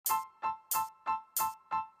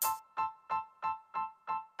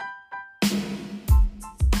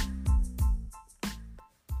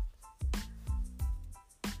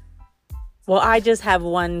Well, I just have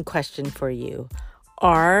one question for you.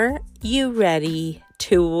 Are you ready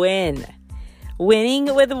to win?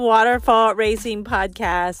 Winning with Waterfall Racing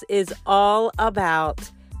Podcast is all about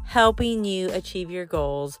helping you achieve your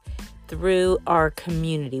goals through our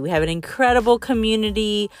community. We have an incredible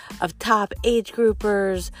community of top age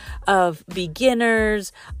groupers, of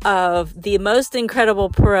beginners, of the most incredible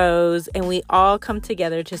pros, and we all come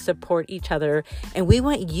together to support each other, and we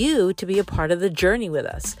want you to be a part of the journey with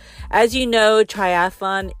us. As you know,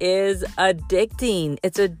 triathlon is addicting.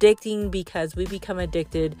 It's addicting because we become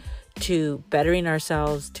addicted to bettering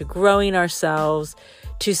ourselves, to growing ourselves,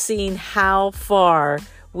 to seeing how far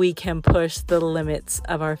we can push the limits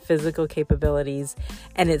of our physical capabilities.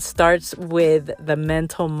 And it starts with the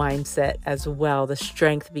mental mindset as well. The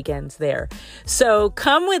strength begins there. So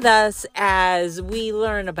come with us as we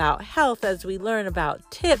learn about health, as we learn about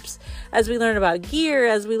tips, as we learn about gear,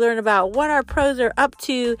 as we learn about what our pros are up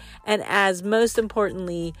to, and as most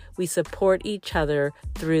importantly, we support each other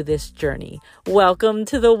through this journey. Welcome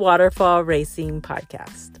to the Waterfall Racing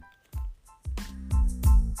Podcast.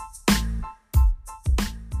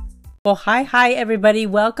 Well, hi, everybody.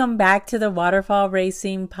 Welcome back to the Waterfall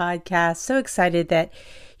Racing Podcast. So excited that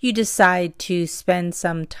you decide to spend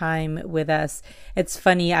some time with us. It's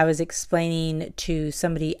funny, I was explaining to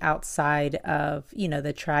somebody outside of,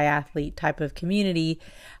 the triathlete type of community,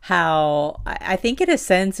 how I think in a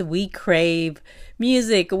sense we crave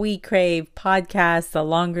music, we crave podcasts, the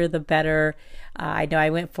longer the better. I know I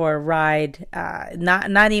went for a ride,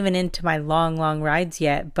 not even into my long rides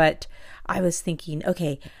yet, but I was thinking,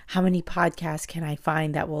 okay, how many podcasts can I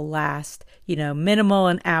find that will last, minimal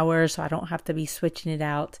an hour so I don't have to be switching it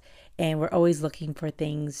out. And we're always looking for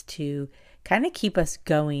things to kind of keep us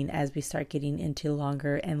going as we start getting into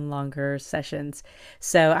longer and longer sessions.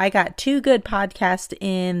 So I got 2 good podcasts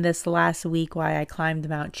in this last week while I climbed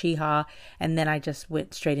Mount Cheehaw, and then I just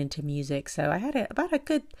went straight into music. So I had about a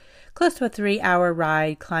good, close to a 3-hour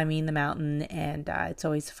ride climbing the mountain, and it's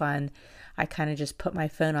always fun. I kind of just put my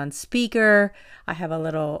phone on speaker. I have one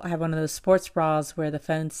of those sports bras where the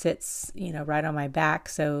phone sits, right on my back.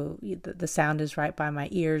 So the sound is right by my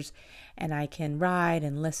ears and I can ride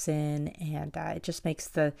and listen. And it just makes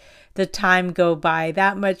the time go by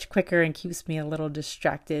that much quicker and keeps me a little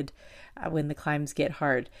distracted when the climbs get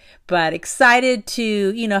hard. But excited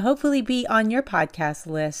to, hopefully be on your podcast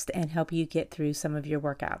list and help you get through some of your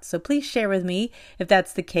workouts. So please share with me if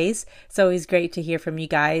that's the case. It's always great to hear from you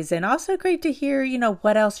guys, and also great to hear,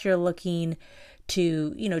 what else you're looking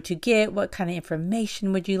to get. What kind of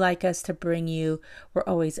information would you like us to bring you? We're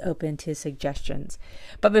always open to suggestions.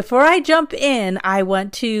 But before I jump in, I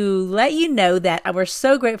want to let you know that we're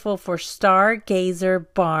so grateful for Stargazer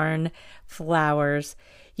Barn Flowers.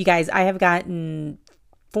 You guys, I have gotten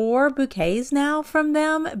 4 bouquets now from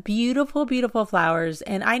them. Beautiful, beautiful flowers.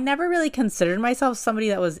 And I never really considered myself somebody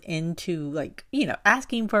that was into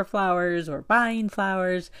asking for flowers or buying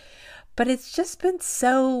flowers. But it's just been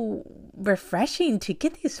so refreshing to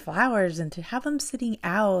get these flowers and to have them sitting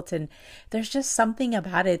out. And there's just something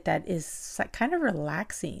about it that is kind of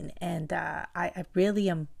relaxing. And I really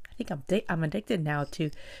am. I think I'm addicted now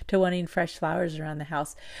to wanting fresh flowers around the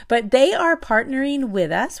house. But they are partnering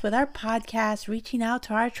with us, with our podcast, reaching out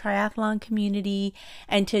to our triathlon community.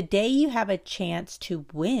 And today you have a chance to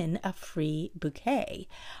win a free bouquet.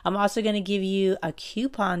 I'm also going to give you a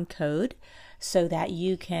coupon code so that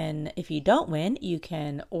you can, if you don't win, you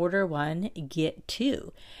can order one, get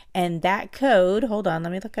 2. And that code, hold on,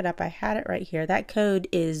 let me look it up. I had it right here. That code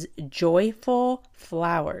is Joyful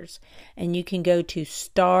Flowers. And you can go to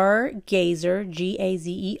Stargazer,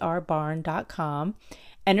 Gazer, barn.com,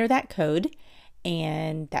 enter that code,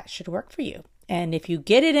 and that should work for you. And if you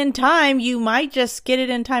get it in time, you might just get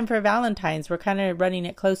it in time for Valentine's. We're kind of running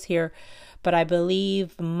it close here, but I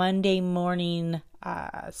believe Monday morning,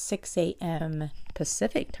 6 a.m.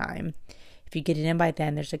 Pacific time. If you get it in by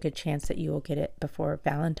then, there's a good chance that you will get it before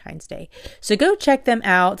Valentine's Day. So go check them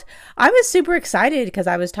out. I was super excited because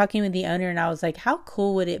I was talking with the owner and I was like, how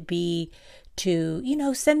cool would it be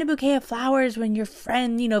to, send a bouquet of flowers when your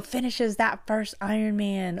friend, finishes that first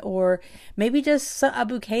Ironman, or maybe just a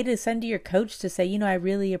bouquet to send to your coach to say, I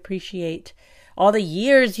really appreciate all the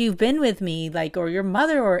years you've been with me, or your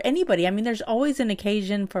mother or anybody. I mean, there's always an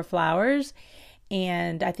occasion for flowers.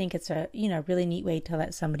 And I think it's a, really neat way to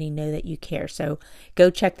let somebody know that you care. So go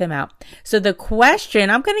check them out. So the question,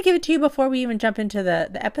 I'm going to give it to you before we even jump into the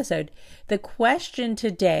episode. The question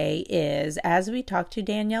today is, as we talk to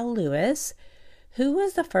Danielle Lewis, who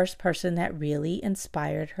was the first person that really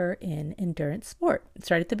inspired her in endurance sport?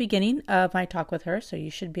 It's right at the beginning of my talk with her, so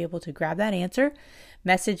you should be able to grab that answer.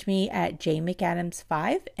 Message me at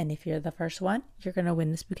jmcadams5, and if you're the first one, you're going to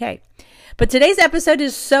win this bouquet. But today's episode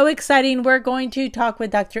is so exciting. We're going to talk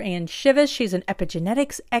with Dr. Ann Shivas. She's an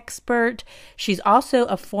epigenetics expert. She's also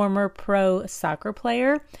a former pro soccer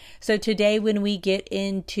player. So today, when we get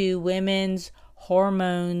into women's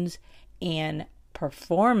hormones and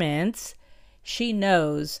performance, she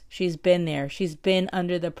knows, she's been there. She's been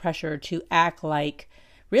under the pressure to act like,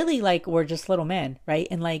 really like we're just little men, right?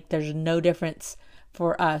 And like there's no difference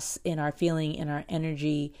for us in our feeling, in our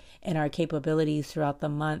energy, in our capabilities throughout the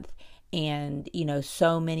month. And, you know,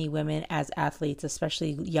 so many women as athletes,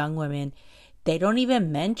 especially young women, they don't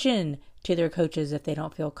even mention to their coaches if they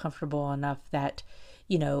don't feel comfortable enough that,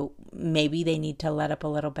 you know, maybe they need to let up a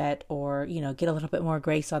little bit or, you know, get a little bit more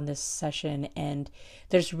grace on this session. And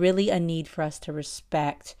there's really a need for us to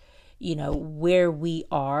respect, you know, where we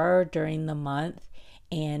are during the month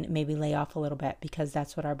and maybe lay off a little bit because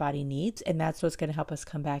that's what our body needs. And that's what's going to help us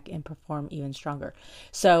come back and perform even stronger.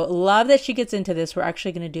 So love that she gets into this. We're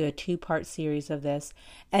actually going to do a 2-part series of this.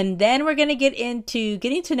 And then we're going to get into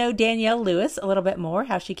getting to know Danielle Lewis a little bit more,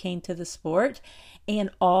 how she came to the sport, and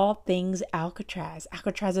all things Alcatraz.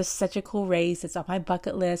 Alcatraz is such a cool race. It's on my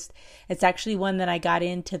bucket list. It's actually one that I got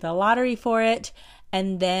into the lottery for it.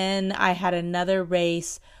 And then I had another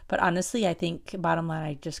race. But honestly, I think bottom line,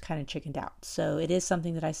 I just kind of chickened out. So it is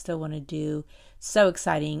something that I still want to do. So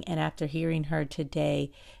exciting. And after hearing her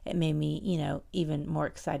today, it made me, you know, even more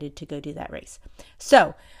excited to go do that race.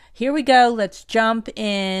 So here we go. Let's jump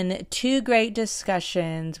in. 2 great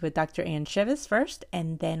discussions with Dr. Ann Shivas first,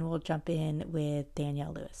 and then we'll jump in with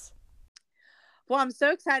Danielle Lewis. Well, I'm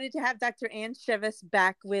so excited to have Dr. Ann Shivas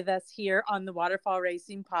back with us here on the Waterfall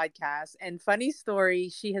Racing Podcast. And funny story,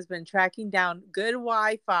 she has been tracking down good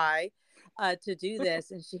Wi-Fi to do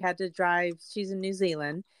this, and she had to drive. She's in New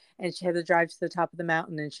Zealand, and she had to drive to the top of the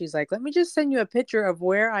mountain. And she's like, "Let me just send you a picture of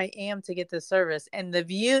where I am to get the service." And the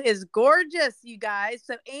view is gorgeous, you guys.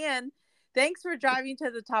 So, Ann, thanks for driving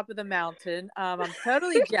to the top of the mountain. I'm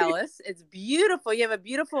totally jealous. It's beautiful. You have a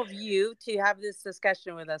beautiful view to have this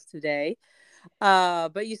discussion with us today.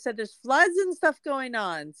 But you said there's floods and stuff going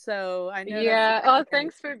on, so I know Yeah. Oh,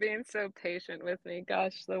 thanks for being so patient with me.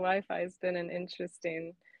 Gosh, the Wi-Fi has been an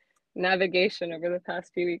interesting navigation over the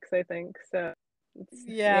past few weeks, I think. So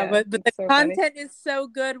but the it's so funny. content is so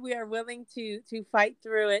good. We are willing to fight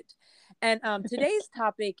through it. And today's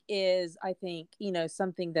topic is, I think, you know,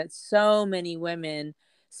 something that so many women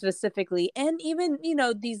specifically, and even, you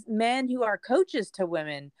know, these men who are coaches to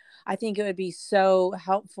women, I think it would be so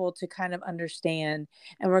helpful to kind of understand.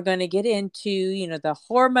 And we're going to get into, you know, the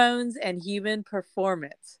hormones and human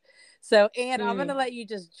performance. So, Ann, I'm going to let you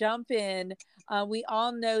just jump in. We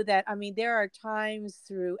all know that, I mean, there are times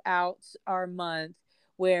throughout our month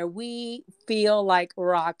where we feel like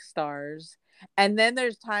rock stars. And then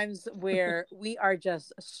there's times where we are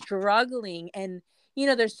just struggling. And, you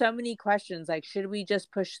know, there's so many questions like, should we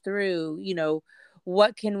just push through? You know,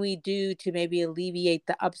 what can we do to maybe alleviate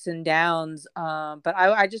the ups and downs? But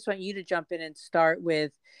I just want you to jump in and start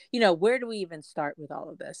with, you know, where do we even start with all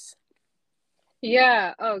of this?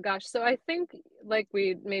 Yeah. Oh gosh. So I think like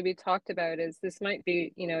we maybe talked about is this might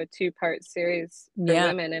be, you know, a 2-part series for Yeah.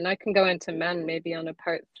 women, and I can go into men maybe on a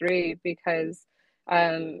part 3 because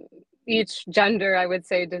um each gender I would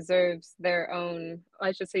say deserves their own,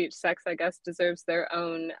 I should say each sex I guess deserves their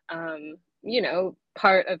own you know,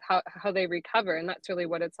 part of how they recover, and that's really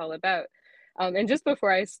what it's all about. And just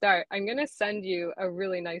before I start, I'm going to send you a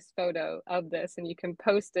really nice photo of this, and you can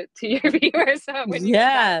post it to your viewers when you get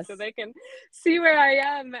back, so Yes. they can see where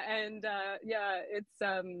I am. And yeah,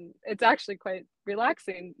 it's actually quite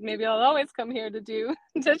relaxing. Maybe I'll always come here to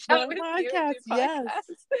chat with you and do Podcast. Yes.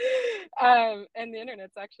 podcasts. And the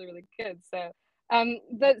internet's actually really good. So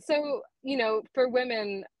you know, for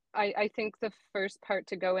women, I think the first part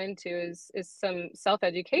to go into is some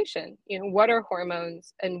self-education. You know, what are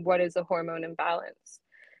hormones and what is a hormone imbalance?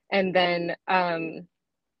 And then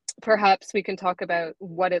perhaps we can talk about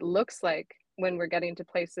what it looks like when we're getting to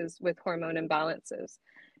places with hormone imbalances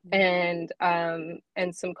and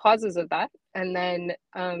some causes of that. And then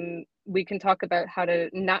we can talk about how to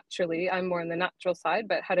naturally, I'm more on the natural side,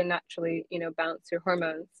 but how to naturally, you know, balance your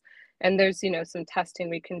hormones. And there's, you know, some testing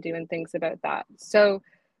we can do and things about that. So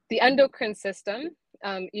the endocrine system,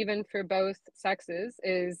 even for both sexes,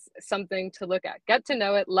 is something to look at. Get to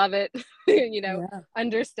know it, love it, you know, Yeah.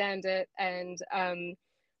 understand it. And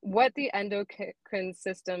what the endocrine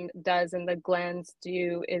system does and the glands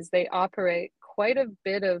do is they operate quite a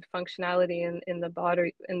bit of functionality in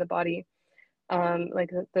the body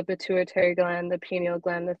like the pituitary gland, the pineal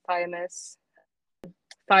gland, the thymus,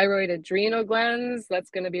 thyroid, adrenal glands. That's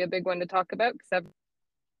going to be a big one to talk about because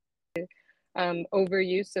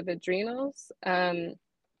overuse of adrenals,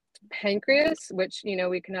 pancreas, which, you know,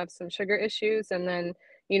 we can have some sugar issues, and then,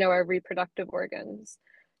 you know, our reproductive organs.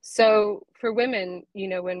 So for women, you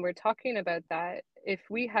know, when we're talking about that, if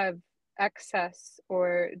we have excess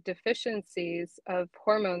or deficiencies of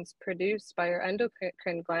hormones produced by our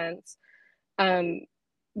endocrine glands, um,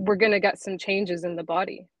 we're going to get some changes in the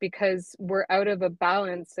body because we're out of a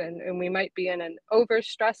balance, and we might be in an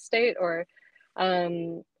overstress state, or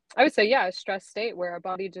I would say, yeah, a stress state where our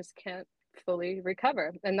body just can't fully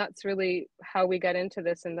recover. And that's really how we get into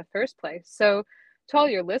this in the first place. So to all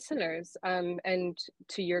your listeners, and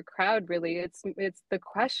to your crowd, really, it's the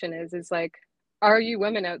question is like, are you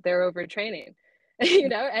women out there overtraining? You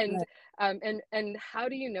know, and how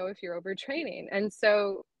do you know if you're overtraining? And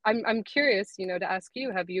so I'm curious, you know, to ask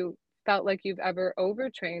you, have you felt like you've ever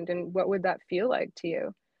overtrained, and what would that feel like to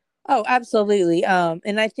you? Oh, absolutely.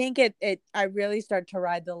 And I think I really start to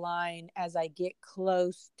ride the line as I get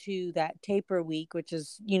close to that taper week, which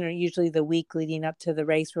is, you know, usually the week leading up to the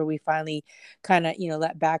race where we finally kind of, you know,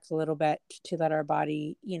 let back a little bit to let our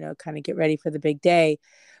body, you know, kind of get ready for the big day.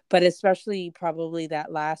 But especially probably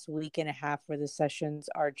that last week and a half where the sessions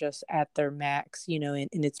are just at their max, you know, and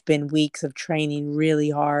it's been weeks of training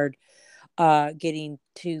really hard, getting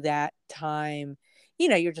to that time, you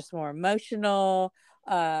know, you're just more emotional.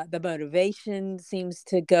 The motivation seems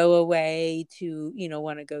to go away to, you know,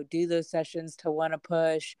 want to go do those sessions, to want to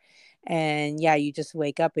push. And yeah, you just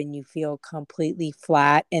wake up and you feel completely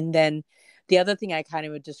flat. And then the other thing I kind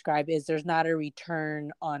of would describe is there's not a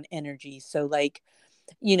return on energy. So like,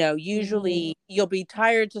 you know, Mm-hmm. usually you'll be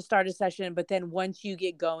tired to start a session, but then once you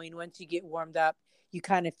get going, once you get warmed up, you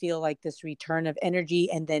kind of feel like this return of energy,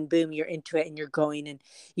 and then boom, you're into it and you're going, and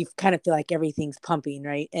you kind of feel like everything's pumping,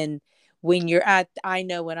 right? And when you're at, I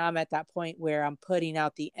know when I'm at that point where I'm putting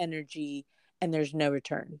out the energy and there's no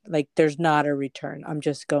return, like there's not a return. I'm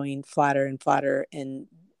just going flatter and flatter, and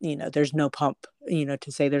you know, there's no pump, you know,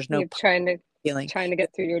 to say there's no You're pump feeling. trying to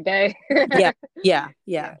get through your day. Yeah, yeah,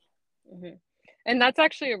 yeah. Yeah. Hmm. And that's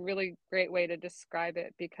actually a really great way to describe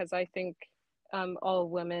it, because I think all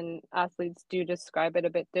women athletes do describe it a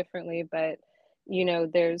bit differently. But, you know,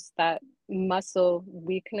 there's that muscle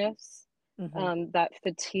weakness, Hmm. that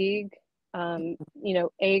fatigue, you know,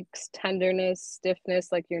 aches, tenderness,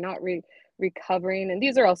 stiffness, like you're not recovering. And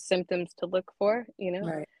these are all symptoms to look for, you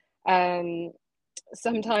know. Right. Um,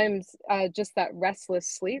 Sometimes just that restless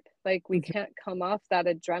sleep, like we Hmm. can't come off that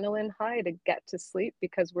adrenaline high to get to sleep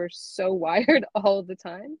because we're so wired all the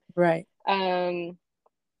time. Right. um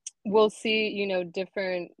we'll see, you know,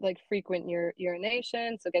 different, like frequent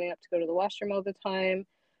urination, so getting up to go to the washroom all the time.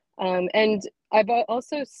 And I've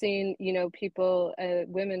also seen, you know, people,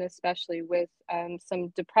 women especially, with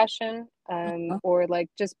some depression, Uh-huh. or like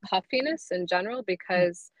just puffiness in general,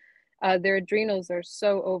 because their adrenals are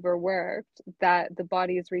so overworked that the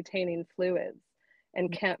body is retaining fluids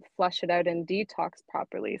and can't flush it out and detox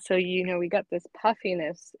properly. So, you know, we got this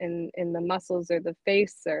puffiness in the muscles or the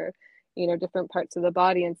face, or, you know, different parts of the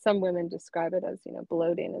body. And some women describe it as, you know,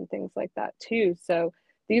 bloating and things like that too. So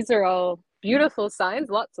these are all beautiful signs,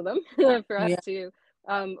 lots of them, for us Yeah.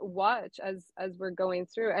 to watch as we're going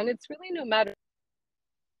through. And it's really no matter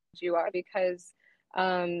who you are, because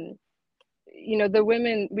um, you know, the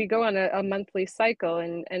women, we go on a monthly cycle,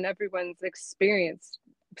 and everyone's experienced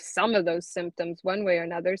some of those symptoms one way or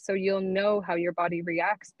another. So you'll know how your body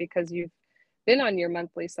reacts because you've been on your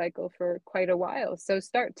monthly cycle for quite a while. So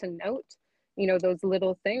start to note, you know, those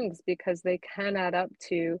little things, because they can add up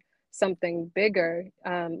to something bigger,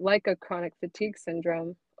 like a chronic fatigue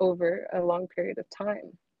syndrome over a long period of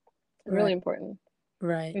time. Right. Really important.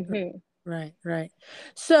 Right. Mm-hmm. Right. Right.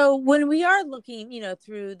 So when we are looking, you know,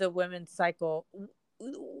 through the women's cycle,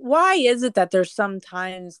 why is it that there's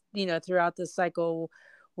sometimes, you know, throughout the cycle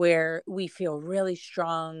where we feel really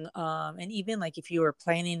strong, and even like if you were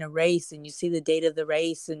planning a race and you see the date of the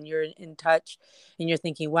race and you're in touch and you're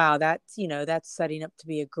thinking, wow, that's, you know, that's setting up to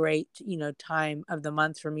be a great, you know, time of the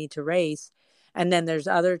month for me to race. And then there's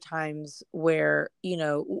other times where, you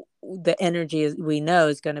know, the energy is, we know,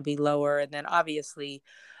 is going to be lower. And then obviously,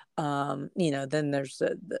 you know, then there's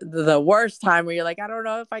the worst time where you're like, I don't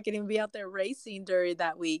know if I can even be out there racing during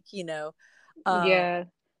that week, you know. um Yeah.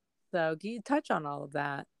 so can you touch on all of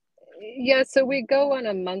that? Yeah, so we go on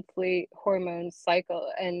a monthly hormone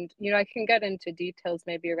cycle, and you know, I can get into details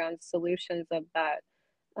maybe around solutions of that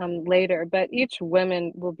later, but each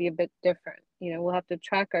woman will be a bit different. You know, we'll have to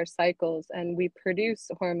track our cycles, and we produce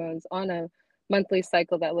hormones on a monthly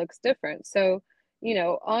cycle that looks different. So,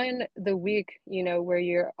 on the week, where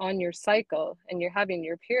you're on your cycle and you're having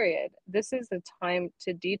your period, this is the time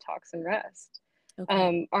to detox and rest.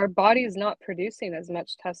 Okay. Our body is not producing as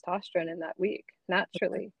much testosterone in that week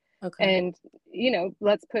naturally. Okay. And,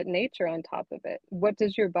 let's put nature on top of it. What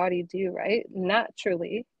does your body do, right?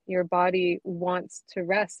 Naturally, your body wants to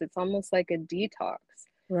rest. It's almost like a detox.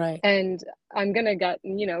 Right. And I'm going to get,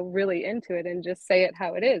 really into it and just say it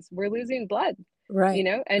how it is. We're losing blood, Right.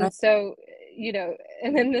 and Right. so,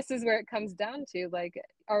 and then this is where it comes down to, like,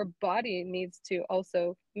 our body needs to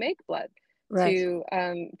also make blood Right.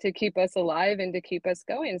 to keep us alive and to keep us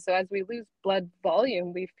going. So as we lose blood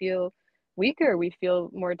volume, we feel weaker, we feel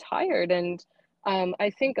more tired. And I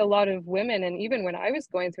think a lot of women, and even when I was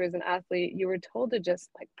going through as an athlete, you were told to just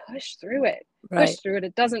like push Right. through it.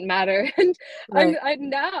 It doesn't matter. And Right. I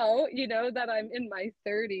now, that I'm in my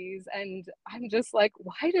 30s, and I'm just like,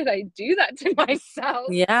 why did I do that to myself?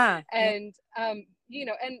 Yeah. Yeah. And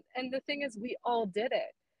and the thing is, we all did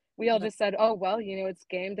it. We all Right. just said, oh well, it's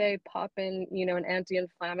game day, pop in, an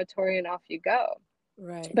anti-inflammatory, and off you go.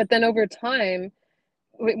 Right. But then over time,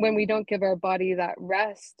 when we don't give our body that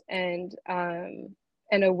rest and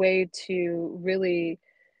a way to really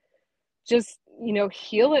just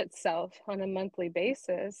heal itself on a monthly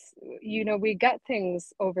basis, we get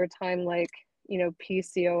things over time like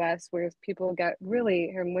PCOS, where people get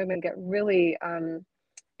really, or women get really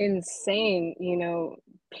insane,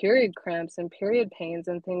 period cramps and period pains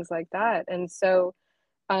and things like that. And so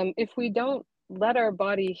if we don't let our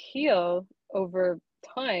body heal over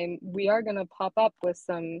time, we are going to pop up with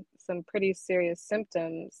some pretty serious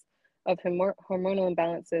symptoms of hormonal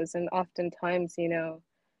imbalances, and oftentimes,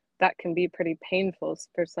 that can be pretty painful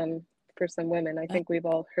for some women. I think we've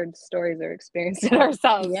all heard stories or experienced it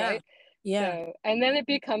ourselves, Yeah. right? Yeah. So, and then it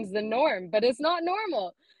becomes the norm, but it's not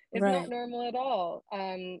normal. It's not Right. normal at all.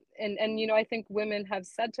 And I think women have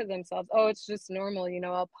said to themselves, "Oh, it's just normal.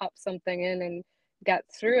 I'll pop something in and get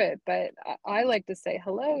through it." But I like to say,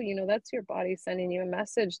 "Hello, that's your body sending you a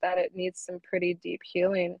message that it needs some pretty deep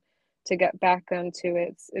healing to get back onto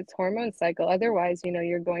its hormone cycle. Otherwise,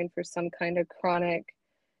 you're going for some kind of chronic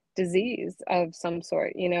disease of some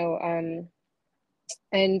sort, and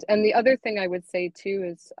the other thing I would say too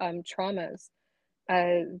is traumas.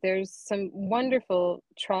 There's some wonderful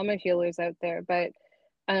trauma healers out there, but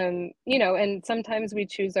and sometimes we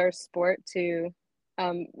choose our sport to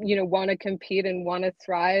want to compete and want to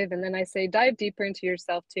thrive. And then I say, dive deeper into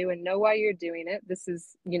yourself too and know why you're doing it. This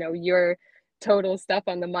is, your total stuff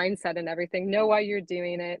on the mindset and everything. Know why you're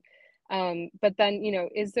doing it. But then,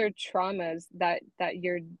 is there traumas that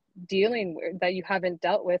you're dealing with, that you haven't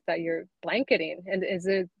dealt with, that you're blanketing? And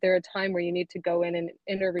there a time where you need to go in and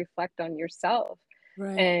inner reflect on yourself?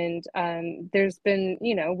 Right. And there's been,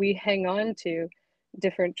 we hang on to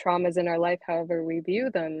different traumas in our life, however we view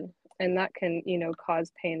them, and that can,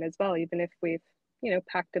 cause pain as well, even if we've,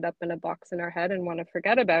 packed it up in a box in our head and want to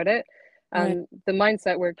forget about it. Right. The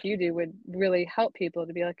mindset work you do would really help people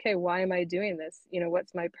to be like, hey, why am I doing this?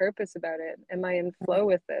 What's my purpose about it? Am I in flow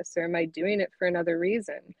with this, or am I doing it for another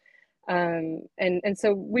reason? And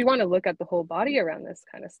so we want to look at the whole body around this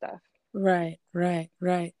kind of stuff. Right, right,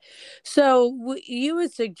 right. So you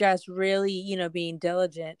would suggest really, being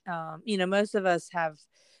diligent. Most of us have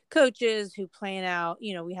coaches who plan out,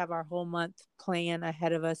 we have our whole month plan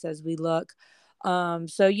ahead of us as we look.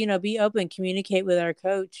 So, be open, communicate with our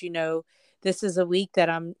coach, this is a week that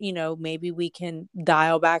I'm, maybe we can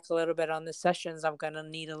dial back a little bit on the sessions. I'm going to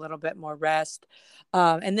need a little bit more rest.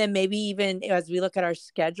 And then maybe even as we look at our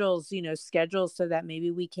schedules, schedules so that maybe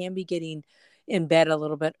we can be getting in bed a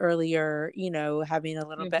little bit earlier, having a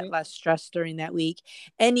little bit Mm-hmm. less stress during that week.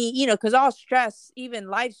 Because all stress, even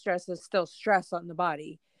life stress, is still stress on the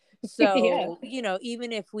body. Yeah, So,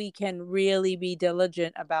 even if we can really be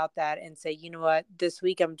diligent about that and say, you know what, this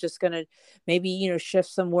week I'm just going to maybe, shift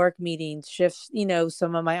some work meetings, shift,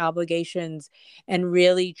 some of my obligations, and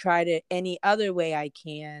really try to any other way I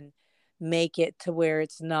can make it to where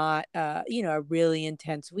it's not, a really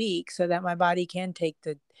intense week, so that my body can take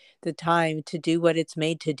the time to do what it's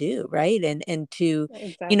made to do, right? And to,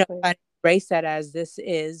 exactly. kind of embrace that as this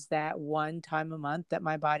is that one time a month that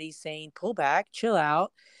my body's saying, pull back, chill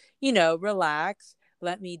out, relax,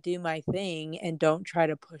 let me do my thing, and don't try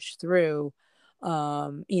to push through,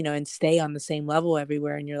 and stay on the same level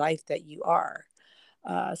everywhere in your life that you are.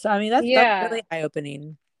 So I mean, that's Yeah. really eye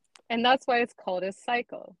opening. And that's why it's called a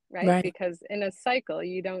cycle, right? Right. Because in a cycle,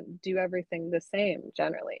 you don't do everything the same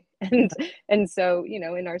generally. And so,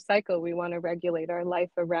 in our cycle, we want to regulate our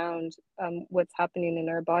life around what's happening in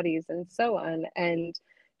our bodies and so on. And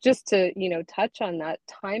just to, touch on that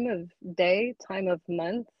time of day, time of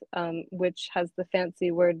month, which has the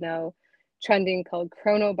fancy word now trending called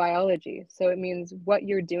chronobiology. So it means what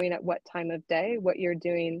you're doing at what time of day, what you're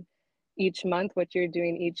doing each month, what you're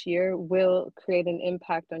doing each year will create an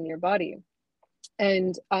impact on your body.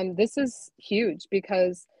 And this is huge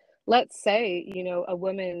because let's say, a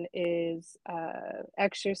woman is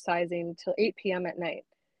exercising till 8 p.m. at night,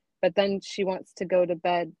 but then she wants to go to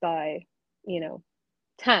bed by,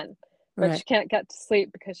 10, but Right. she can't get to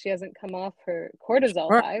sleep because she hasn't come off her cortisol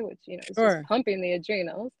Sure. high, which, is just Sure. pumping the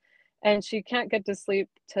adrenals. And she can't get to sleep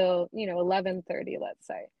till, 11:30, let's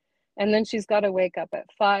say. And then she's got to wake up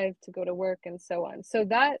at 5 to go to work and so on. So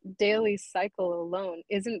that daily cycle alone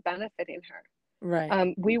isn't benefiting her.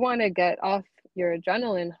 Right. We want to get off your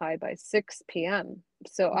adrenaline high by 6 p.m.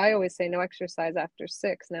 So I always say no exercise after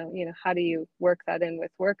 6. Now, how do you work that in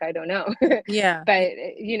with work? I don't know. Yeah. But,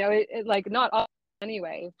 like not all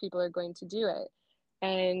anyway, if people are going to do it.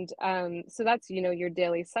 And so that's, your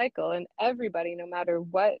daily cycle. And everybody, no matter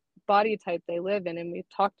what body type they live in, and we've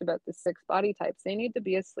talked about the 6 body types, they need to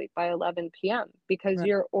be asleep by 11 p.m. because Right.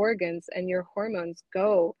 your organs and your hormones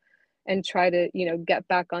go and try to, get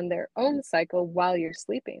back on their own cycle while you're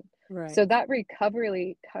sleeping. Right. So that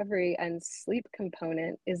recovery and sleep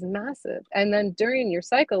component is massive. And then during your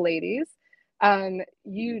cycle, ladies,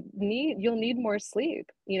 you'll need more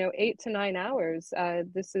sleep, 8 to 9 hours.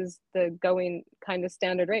 This is the going kind of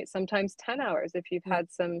standard rate, sometimes 10 hours. If you've Yeah.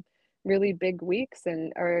 had some really big weeks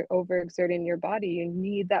and are overexerting your body, you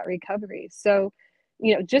need that recovery. So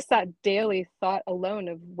just that daily thought alone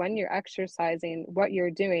of when you're exercising, what you're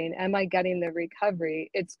doing, am I getting the recovery?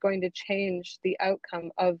 It's going to change the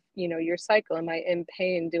outcome of, your cycle. Am I in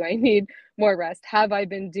pain? Do I need more rest? Have I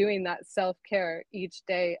been doing that self-care each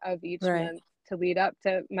day of each Right. month to lead up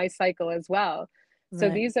to my cycle as well? So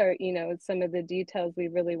Right. these are, some of the details we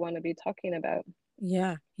really want to be talking about.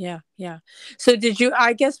 Yeah, yeah, yeah. So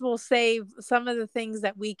I guess we'll save some of the things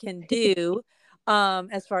that we can do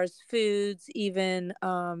as far as foods, even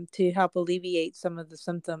to help alleviate some of the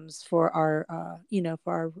symptoms for our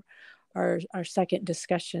for our second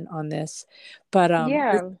discussion on this. But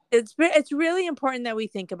Yeah. it's really important that we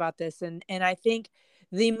think about this, and I think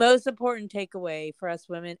the most important takeaway for us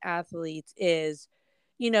women athletes is,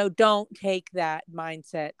 don't take that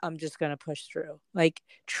mindset, I'm just going to push through. Like,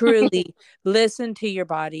 truly listen to your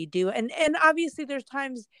body, and obviously there's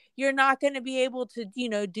times you're not going to be able to,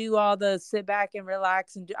 do all the sit back and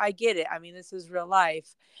relax and do. I get it. I mean, this is real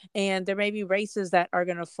life, and there may be races that are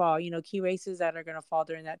going to fall, key races that are going to fall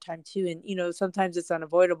during that time too. And, sometimes it's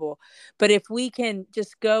unavoidable, but if we can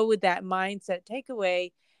just go with that mindset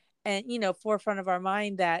takeaway and, forefront of our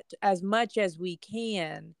mind that as much as we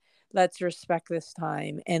can, let's respect this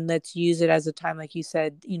time and let's use it as a time, like you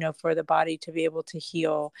said, for the body to be able to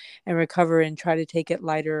heal and recover and try to take it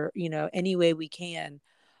lighter, any way we can.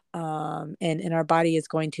 And our body is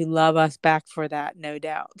going to love us back for that, no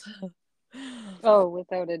doubt. Oh,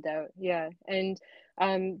 without a doubt. Yeah. And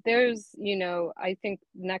there's, I think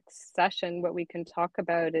next session, what we can talk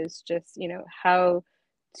about is just, how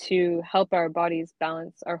to help our bodies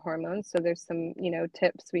balance our hormones. So there's some,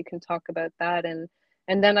 tips we can talk about that.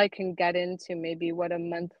 And then I can get into maybe what a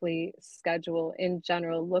monthly schedule in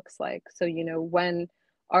general looks like. So, when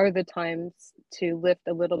are the times to lift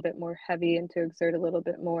a little bit more heavy and to exert a little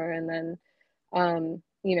bit more. And then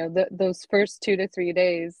those first 2 to 3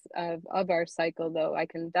 days of our cycle, though, I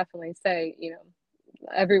can definitely say,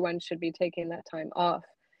 everyone should be taking that time off.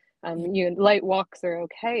 Light walks are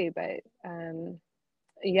okay, but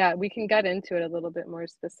yeah, we can get into it a little bit more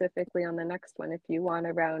specifically on the next one if you want,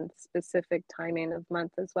 around specific timing of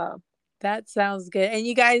month as well. That sounds good. And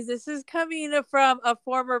you guys, this is coming from a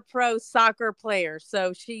former pro soccer player.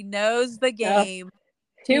 So she knows the Uh, game.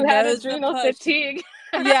 She who had knows the adrenal push. fatigue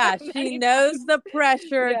Yeah, she many knows times. the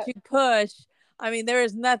pressure Yeah. to push. I mean, there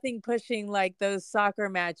is nothing pushing like those soccer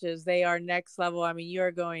matches. They are next level. I mean,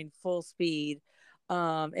 you're going full speed.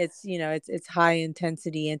 It's it's high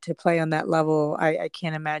intensity, and to play on that level, I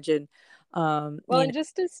can't imagine. Well, and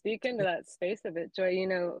just to speak into that space of it, Joy,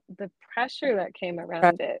 the pressure that came Right.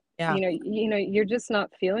 around it, Yeah. you're just not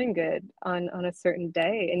feeling good on a certain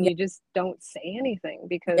day, and Yeah. you just don't say anything Yeah.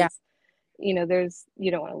 because, you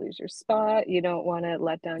don't want to lose your spot, you don't want to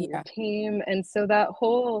let down your Yeah. team. And so that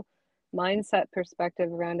whole mindset perspective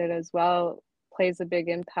around it as well plays a big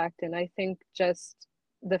impact. And I think just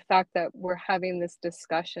the fact that we're having this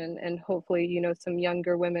discussion, and hopefully, some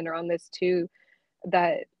younger women are on this too,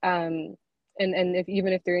 that and if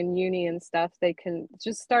even if they're in uni and stuff, they can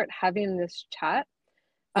just start having this chat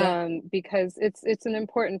Yeah. because it's an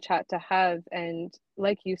important chat to have. And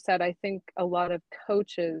like you said, I think a lot of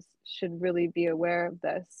coaches should really be aware of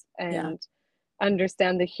this Yeah. and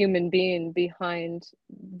understand the human being behind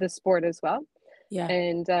the sport as well. Yeah.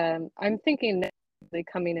 And I'm thinking that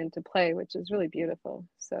coming into play, which is really beautiful.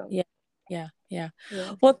 So Yeah. Yeah. Yeah.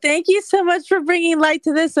 yeah, Well, thank you so much for bringing light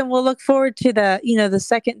to this, and we'll look forward to the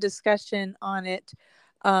second discussion on it.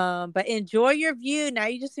 But enjoy your view. Now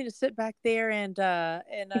you just need to sit back there and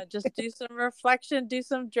just do some reflection, do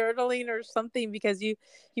some journaling or something, because you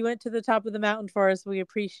went to the top of the mountain for us. We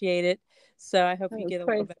appreciate it. So I hope you of get a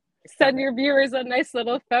little course. bit from Send it. your viewers a nice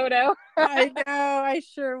little photo. I know, I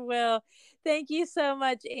sure will. Thank you so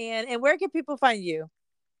much, Anne. And where can people find you?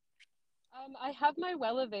 I have my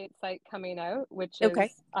Wellevate site coming out, which Okay.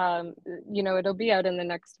 is, it'll be out in the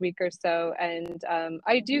next week or so. And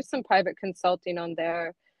I do some private consulting on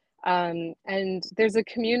there. And there's a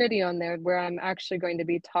community on there where I'm actually going to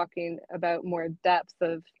be talking about more depth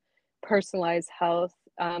of personalized health,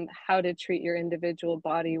 how to treat your individual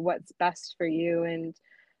body, what's best for you.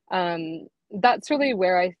 And that's really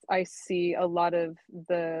where I see a lot of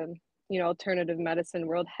the, alternative medicine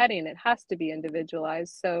world heading. It has to be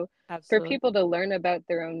individualized. So for Absolutely. people to learn about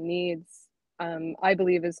their own needs, I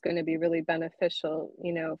believe is going to be really beneficial,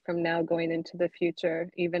 from now going into the future,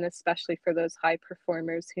 even especially for those high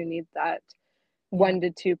performers who need that Yeah. 1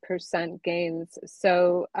 to 2% gains.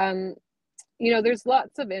 So, there's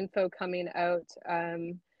lots of info coming out.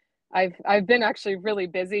 I've been actually really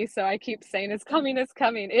busy, so I keep saying it's coming, it's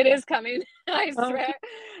coming. It is coming, I swear.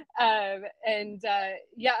 Okay. And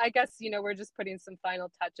yeah, I guess we're just putting some final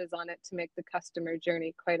touches on it to make the customer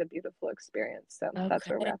journey quite a beautiful experience. So that's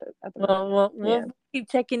where we're Okay. at the moment. Well, we'll Yeah, we'll keep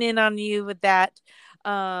checking in on you with that.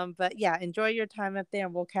 But yeah, enjoy your time up there,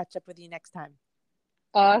 and we'll catch up with you next time.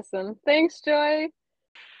 awesome. Thanks, Joy.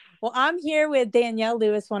 Well, I'm here with Danielle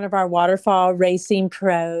Lewis, one of our waterfall racing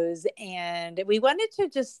pros, and we wanted to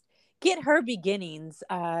just get her beginnings,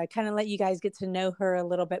 kind of let you guys get to know her a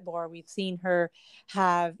little bit more. We've seen her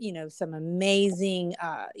have, some amazing,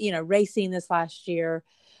 racing this last year.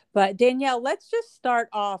 But Danielle, let's just start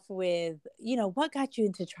off with, what got you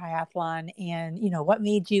into triathlon, and,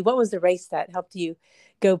 what was the race that helped you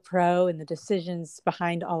go pro, and the decisions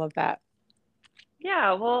behind all of that?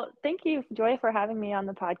 Yeah, well, thank you, Joy, for having me on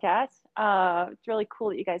the podcast. It's really cool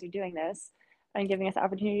that you guys are doing this and giving us the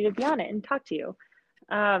opportunity to be on it and talk to you.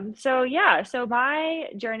 So my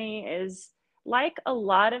journey is like a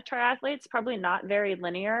lot of triathletes, probably not very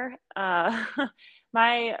linear.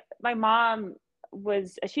 My mom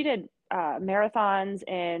she did marathons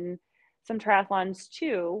and some triathlons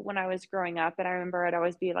too when I was growing up, and I remember I'd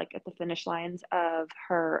always be like at the finish lines of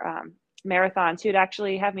her marathons. She would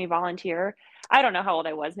actually have me volunteer. I don't know how old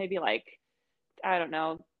I was, maybe like, I don't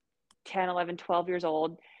know, 10, 11, 12 years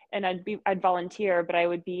old. And I'd volunteer, but I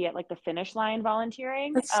would be at like the finish line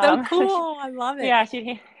volunteering. That's so cool. I love it. Yeah,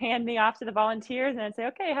 she'd hand me off to the volunteers and I'd say,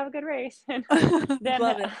 okay, have a good race. And then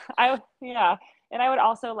Love it. yeah. And I would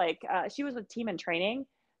also she was with Team in Training,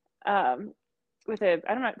 um,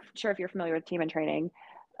 I'm not sure if you're familiar with Team in Training,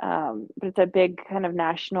 but it's a big kind of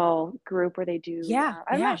national group where they do, Yeah,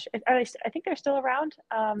 I'm yeah. not sure, I think they're still around.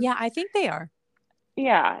 Yeah, I think they are.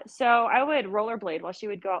 Yeah, so I would rollerblade while she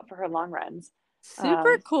would go out for her long runs.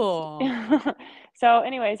 Super Um, cool. so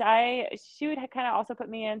anyways, she would kind of also put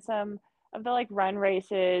me in some of the like run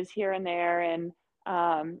races here and there, and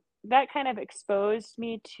that kind of exposed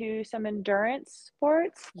me to some endurance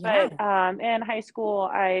sports. Yeah. But in high school,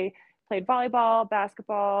 I played volleyball,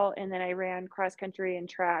 basketball, and then I ran cross country and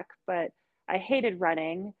track. But I hated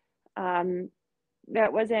running. Um,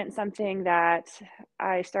 that wasn't something that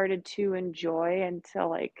I started to enjoy until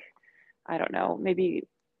like, I don't know, maybe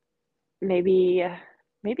maybe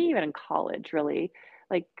even in college, really,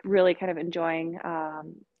 like really kind of enjoying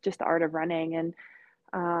just the art of running. And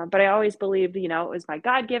but I always believed, it was my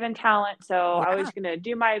God-given talent, so I Yeah. was going to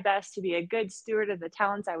do my best to be a good steward of the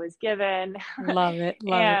talents I was given. Love it.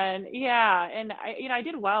 Love it. And yeah, and I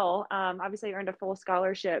did well. Obviously I earned a full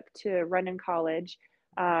scholarship to run in college.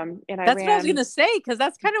 And I That's what I was going ran. to say, because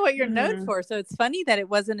that's kind of what you're known Mhm. for. So it's funny that it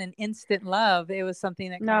wasn't an instant love. It was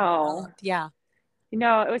something that kind of No, developed. Yeah.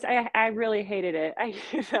 it was, I really hated it. I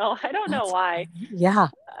don't know That's why. funny. Yeah.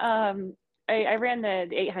 Um, I ran the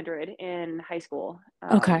 800 in high school.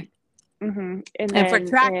 Okay. And And for then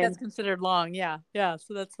track, that's considered long. Yeah. Yeah.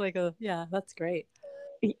 So that's yeah, that's great.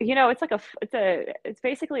 it's like it's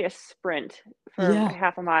basically a sprint for Yeah. a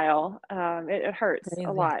half a mile. It hurts a Crazy.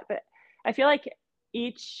 lot, but I feel like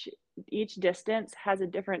each distance has a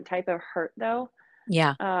different type of hurt though.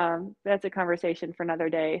 Yeah. That's a conversation for another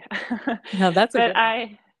day. No, that's a But good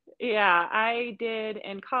one. Yeah, I did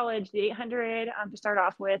in college the 800 to start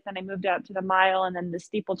off with, and I moved up to the mile and then the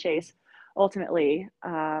steeplechase ultimately,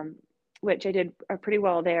 which I did pretty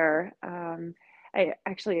well there. I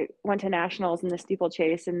actually went to nationals in the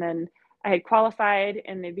steeplechase, and then I had qualified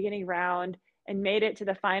in the beginning round and made it to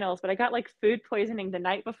the finals, but I got like food poisoning the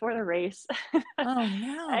night before the race. Oh I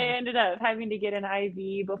no. ended up having to get an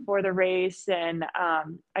IV before the race, and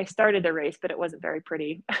I started the race, but it wasn't very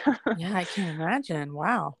pretty. Yeah, I can't imagine.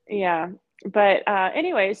 Wow. Yeah. But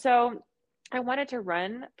anyway, so I wanted to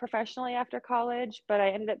run professionally after college, but I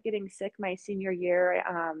ended up getting sick my senior year.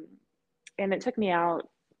 And it took me out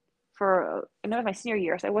for, I know my senior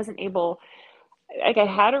year. So I wasn't able, like I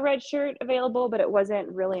had a red shirt available, but it wasn't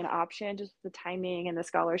really an option, just the timing and the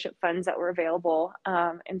scholarship funds that were available.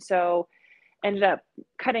 And so ended up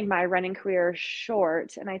cutting my running career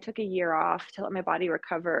short, and I took a year off to let my body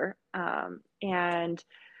recover. And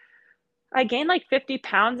I gained like 50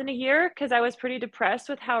 pounds in a year because I was pretty depressed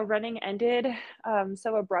with how running ended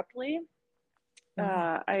so abruptly.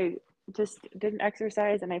 Yeah. I just didn't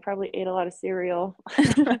exercise, and I probably ate a lot of cereal. Well,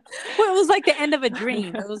 it was like the end of a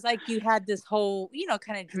dream. It was like you had this whole,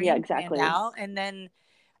 kind of Yeah, dream planned exactly. out, and then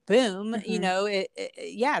boom, Hmm.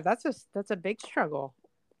 yeah, that's a big struggle.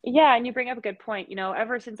 Yeah, and you bring up a good point.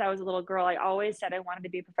 Ever since I was a little girl, I always said I wanted to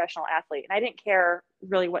be a professional athlete, and I didn't care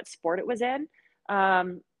really what sport it was in.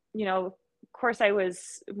 Um, of course, I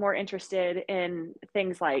was more interested in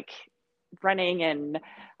things like running and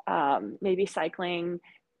maybe cycling,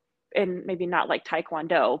 and maybe not like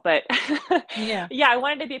taekwondo, but Yeah. yeah, I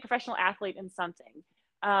wanted to be a professional athlete in something.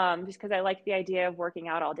 Just because I like the idea of working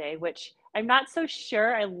out all day, which I'm not so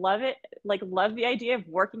sure I love it, like love the idea of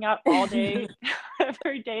working out all day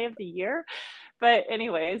every day of the year. But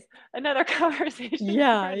anyways, another conversation for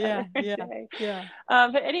Yeah, another yeah, yeah, day. yeah.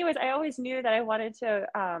 But anyways, I always knew that I wanted to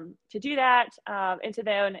do that. And so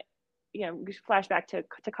then, we flashback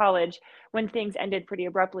to college when things ended pretty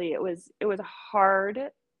abruptly. It was hard.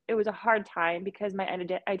 It was a hard time because my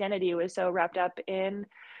identity was so wrapped up in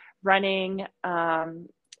running,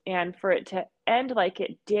 and for it to end like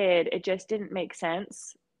it did, it just didn't make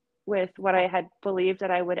sense with what I had believed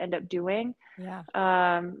that I would end up doing. Yeah.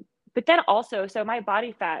 But then also, so my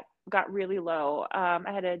body fat got really low. I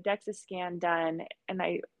had a DEXA scan done, and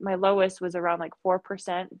my lowest was around like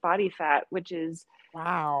 4% body fat, which is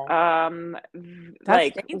Wow. um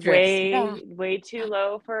That's like dangerous. Yeah. way too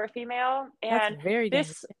low for a female. That's And very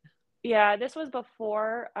dangerous. this yeah, this was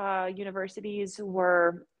before universities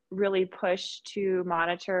were really pushed to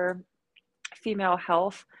monitor female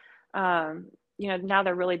health. Now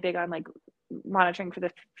they're really big on like monitoring for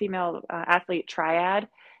the female athlete triad.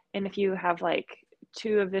 And if you have like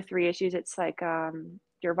two of the three issues, it's like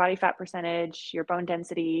your body fat percentage, your bone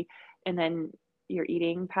density, and then your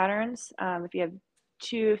eating patterns. If you have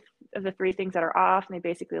two of the three things that are off, and they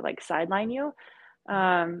basically like sideline you.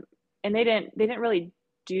 Um, and they didn't really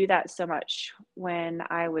do that so much when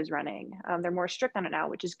I was running. They're more strict on it now,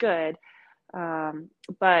 which is good.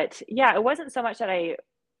 But yeah, it wasn't so much that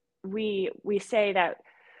we say that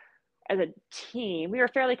as a team we were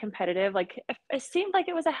fairly competitive. Like it seemed like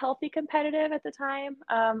it was a healthy competitive at the time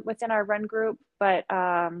within our run group, but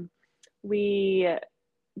we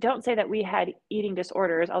don't say that we had eating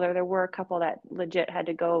disorders, although there were a couple that legit had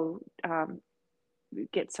to go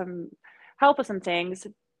get some help with some things.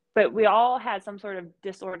 But we all had some sort of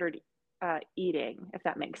disordered eating, if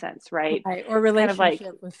that makes sense, right? Right. Or Kind of like,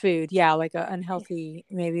 relationship with food. Yeah, like an unhealthy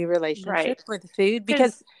maybe relationship right. with food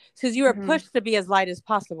Because, because you were mhm. pushed to be as light as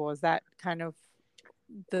possible. Is that kind of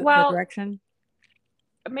the Well, direction?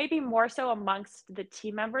 maybe more so amongst the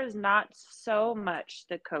team members, not so much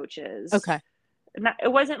the coaches. Okay.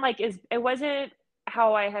 It wasn't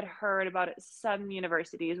how I had heard about it some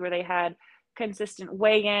universities where they had consistent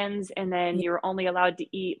weigh-ins, and then Yeah. you were only allowed to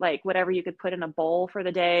eat like whatever you could put in a bowl for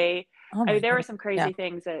the day. Oh I mean, my there were goodness. some Yeah. crazy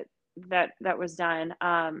things that was done.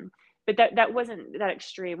 But that wasn't that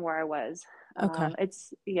extreme where I was. Okay.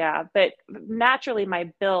 It's yeah, but naturally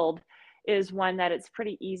my build is one that it's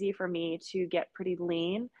pretty easy for me to get pretty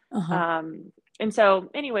lean. Uh-huh. And so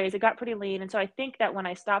anyways, it got pretty lean. And so I think that when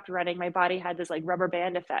I stopped running, my body had this like rubber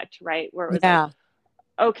band effect, right? Where it was like, Yeah.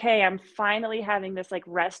 okay, I'm finally having this like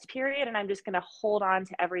rest period, and I'm just going to hold on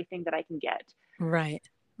to everything that I can get. Right.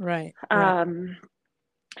 Right. Right. Um,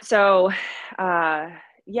 so,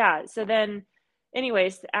 yeah. So then,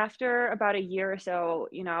 anyways, after about a year or so,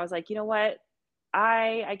 I was like, you know what?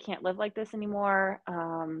 I can't live like this anymore.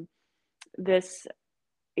 This,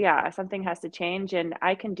 yeah, something has to change, and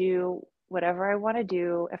I can do whatever I want to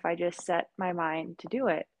do if I just set my mind to do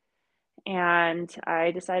it. And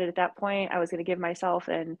I decided at that point I was going to give myself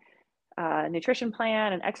nutrition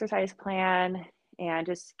plan, an exercise plan, and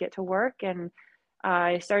just get to work. And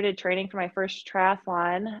I started training for my first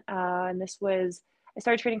triathlon. And I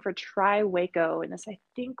started training for Tri Waco. And this, I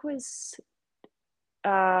think, was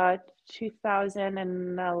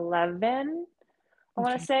 2011, I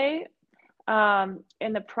want to Okay. say.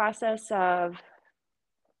 In the process of,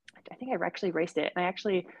 I think I actually raced it, and I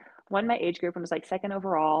actually won my age group and was like second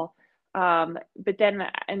overall. But then,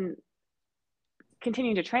 and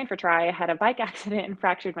continuing to train for Tri, I had a bike accident and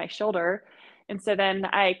fractured my shoulder, and so then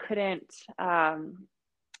I couldn't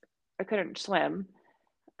swim,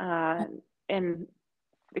 and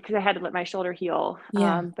because I had to let my shoulder heal.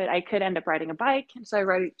 Yeah. But I could end up riding a bike. And so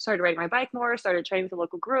I started riding my bike more, started training with a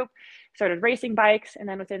local group, started racing bikes. And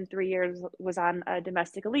then within 3 years was on a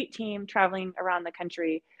domestic elite team, traveling around the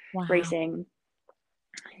country, Wow. racing.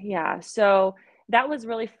 Yeah. So that was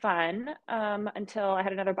really fun, until I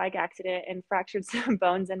had another bike accident and fractured some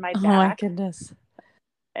bones in my Oh my back. goodness.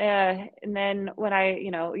 And then when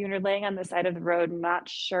you're laying on the side of the road, not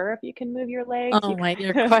sure if you can move your legs. Oh my,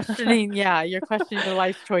 you're questioning, yeah, you're questioning your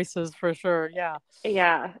life choices for sure. Yeah.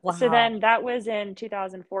 Yeah. So Wow. then that was in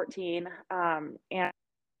 2014. And at that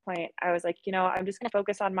point I was like, I'm just going to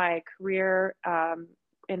focus on my career,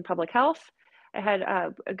 in public health. I had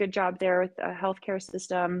a good job there with a healthcare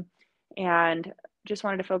system and just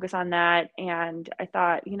wanted to focus on that. And I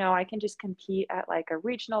thought, I can just compete at like a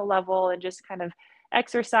regional level and just kind of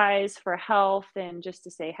exercise for health and just to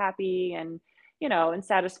stay happy and, and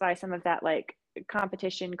satisfy some of that like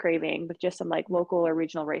competition craving with just some like local or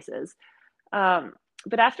regional races. Um,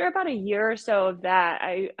 but after about a year or so of that,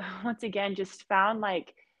 I once again just found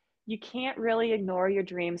like you can't really ignore your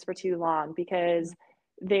dreams for too long because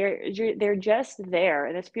they're just there,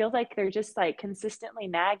 and it feels like they're just like consistently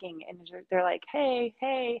nagging, and they're like, hey,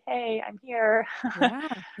 hey, hey, I'm here. Yeah.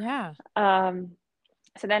 Yeah. um,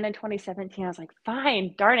 so then in 2017, I was like,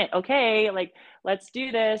 fine, darn it, okay, like let's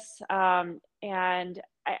do this. And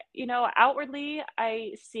outwardly,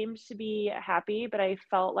 I seemed to be happy, but I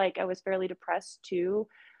felt like I was fairly depressed too,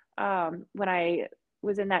 when I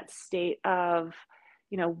was in that state of,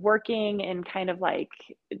 working and kind of like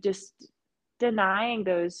just denying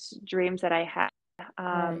those dreams that I had.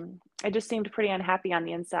 Right. I just seemed pretty unhappy on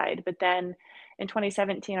the inside. But then in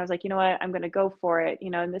 2017, I was like, you know what, I'm going to go for it,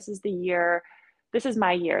 and this is the year. This is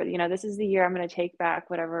my year, this is the year I'm going to take back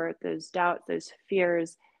whatever those doubts, those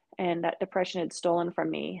fears, and that depression had stolen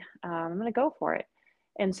from me. I'm going to go for it.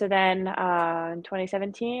 And so then in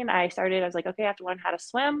 2017, I was like, okay, I have to learn how to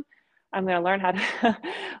swim. I'm going to learn how to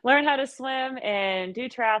learn how to swim and do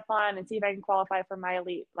triathlon and see if I can qualify for my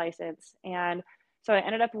elite license. And so I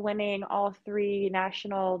ended up winning all 3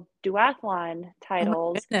 national duathlon Oh my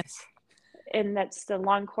titles, goodness. and that's the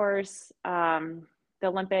long course, the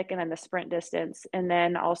Olympic, and then the sprint distance. And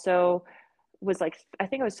then also was like, I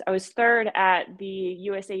was third at the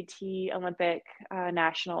USAT Olympic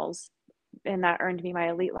Nationals, and that earned me my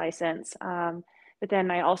elite license. But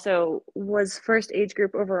then I also was first age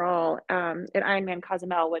group overall, at Ironman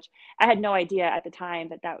Cozumel, which I had no idea at the time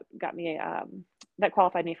that got me, that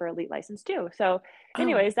qualified me for elite license too. So Oh,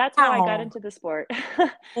 anyways, that's how I got wow. into the sport.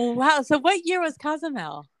 Wow. So what year was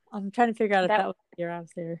Cozumel? I'm trying to figure out if that that was the year I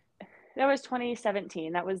was there. that was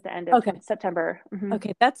 2017. That was the end of Okay. September. Mm-hmm.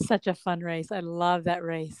 Okay, that's such a fun race. I love that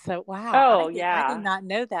race. So wow, Oh I did yeah. not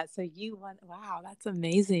know that. So you won. Wow, that's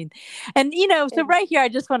amazing. And so And right here I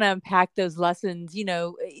just want to unpack those lessons,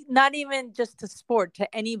 not even just to sport,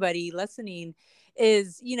 to anybody listening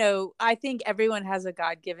is, I think everyone has a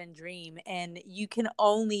God-given dream and you can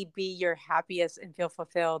only be your happiest and feel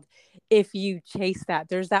fulfilled if you chase that.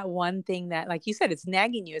 There's that one thing that, like you said, it's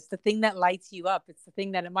nagging you. It's the thing that lights you up. It's the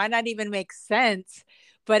thing that it might not even make sense,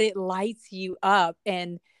 but it lights you up.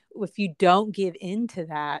 And if you don't give into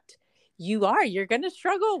that, you're going to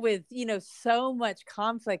struggle with, so much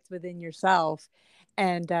conflict within yourself.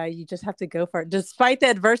 And you just have to go for it despite the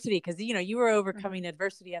adversity. Because, you were overcoming mm-hmm.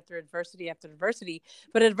 adversity after adversity after adversity.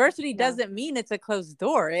 But adversity Yeah. doesn't mean it's a closed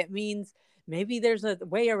door. It means maybe there's a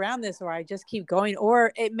way around this, or I just keep going,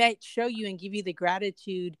 or it might show you and give you the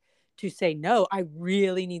gratitude to say, no, I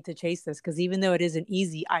really need to chase this because even though it isn't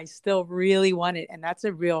easy, I still really want it. And that's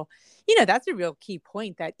a real key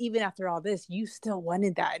point, that even after all this, you still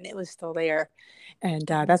wanted that and it was still there. And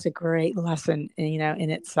Mm-hmm. that's a great lesson, in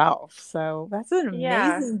itself. So that's an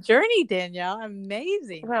Yeah. amazing journey, Danielle.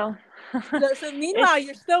 Amazing. Well, So meanwhile, it's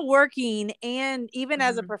you're still working, and even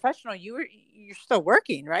as a mhm, professional, you're still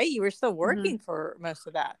working, right? You were still mhm. working for most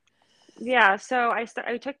of that. Yeah, so I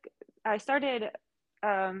started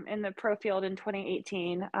in the pro field in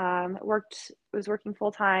 2018. Was working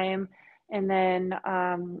full time, and then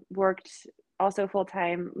worked also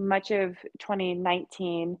full-time much of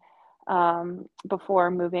 2019,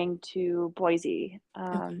 before moving to Boise,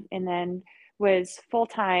 Okay. and then was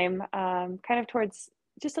full-time, kind of towards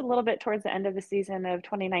just a little bit towards the end of the season of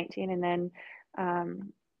 2019,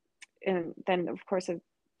 um, and then of course,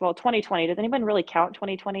 well, 2020. Does anyone really count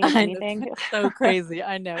 2020 as I know, anything? it's so crazy.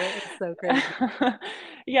 I know it. It's so crazy.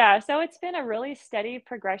 Yeah, so it's been a really steady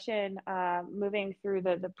progression, moving through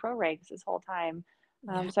the pro ranks this whole time.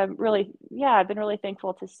 Yeah. So I'm really, yeah, I've been really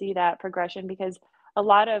thankful to see that progression because a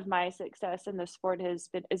lot of my success in the sport has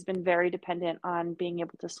been very dependent on being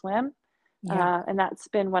able to swim, Yeah. and that's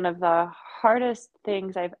been one of the hardest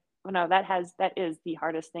things I've. Well, no, that is the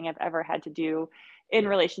hardest thing I've ever had to do in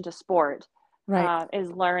relation to sport, Right. is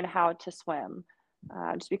learn how to swim,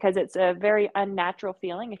 just because it's a very unnatural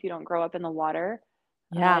feeling if you don't grow up in the water,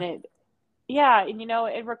 Yeah. and yeah, and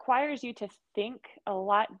it requires you to think a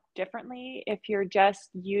lot differently if you're just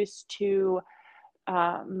used to,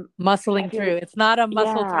 Muscling if you're, through. It's not a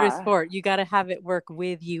muscle through yeah, sport. You got to have it work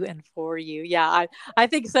with you and for you. Yeah, I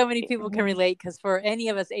think so many people can mhm, relate because for any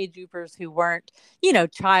of us age groupers who weren't,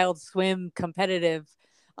 child swim competitive,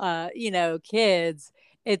 kids,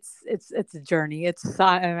 it's a journey.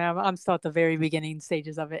 I'm still at the very beginning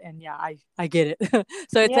stages of it, and yeah, I get it.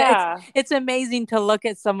 So yeah, it's amazing to look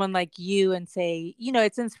at someone like you and say,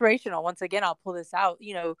 it's inspirational. Once again, I'll pull this out.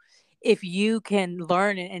 If you can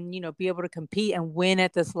learn and be able to compete and win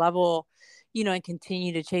at this level, and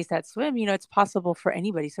continue to chase that swim, it's possible for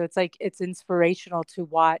anybody. So it's like it's inspirational to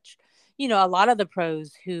watch, a lot of the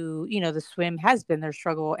pros who, the swim has been their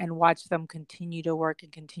struggle and watch them continue to work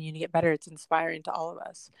and continue to get better. It's inspiring to all of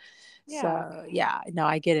us. yeah. So yeah, no,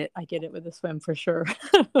 I get it. I get it with the swim for sure.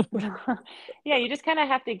 Yeah, you just kind of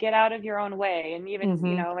have to get out of your own way, and even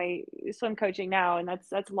Hmm. my swim coaching now, and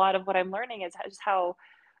that's a lot of what I'm learning is just how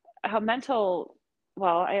mental.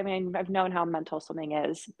 Well, I mean, I've known how mental swimming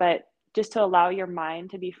is, but just to allow your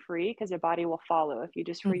mind to be free because your body will follow if you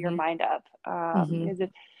just free your Hmm. mind up. Hmm. Because if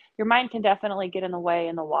your mind can definitely get in the way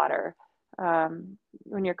in the water,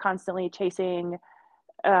 when you're constantly chasing,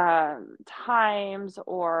 times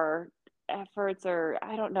or efforts, or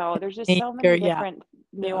I don't know, there's just so many Yeah. different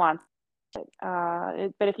Yeah. nuances.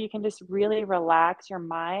 But if you can just really relax your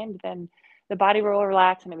mind, then the body will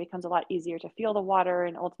relax and it becomes a lot easier to feel the water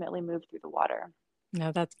and ultimately move through the water.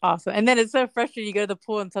 No, that's awesome. And then it's so frustrating. You go to the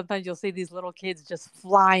pool and sometimes you'll see these little kids just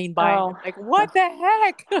flying by and you're Oh, like, what the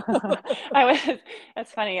heck? I was,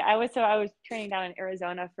 that's funny. I was training down in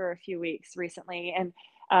Arizona for a few weeks recently, and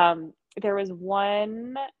there was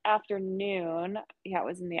one afternoon. Yeah, it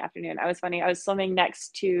was in the afternoon. I was funny. I was swimming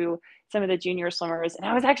next to some of the junior swimmers, and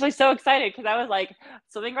I was actually so excited because I was like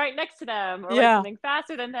swimming right next to them or like Yeah. swimming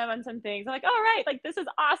faster than them on some things. I'm like, all right, like this is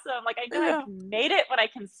awesome. Like I know I've Yeah. made it when I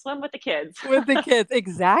can swim with the kids. With the kids.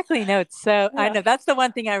 Exactly. No, it's so, I Yeah. know that's the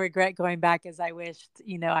one thing I regret going back is I wished,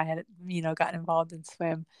 I had, gotten involved in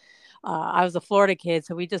swim. I was a Florida kid,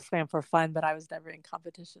 so we just swam for fun, but I was never in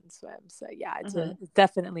competition swim. So yeah, Hmm. it's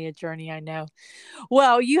definitely a journey. I know.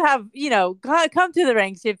 Well, you have, come to the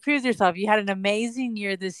ranks. You've proved yourself. You had an amazing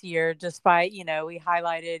year this year, despite, we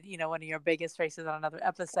highlighted, one of your biggest races on another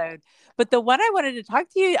episode. But the one I wanted to talk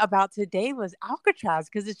to you about today was Alcatraz,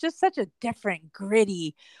 because it's just such a different,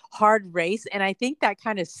 gritty, hard race. And I think that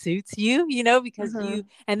kind of suits you, because Hmm.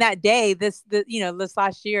 and that day, this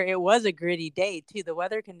last year, it was a gritty day too, the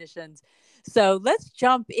weather conditions. So let's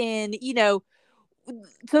jump in,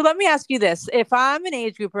 so let me ask you this. If I'm an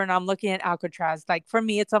age grouper and I'm looking at Alcatraz, like for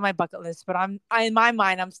me, it's on my bucket list, but in my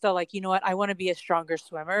mind, I'm still like, you know what? I want to be a stronger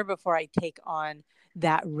swimmer before I take on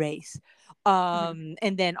that race. Hmm.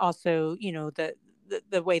 And then also,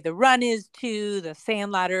 the way the run is too, the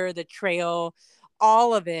sand ladder, the trail,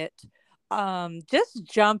 all of it. Just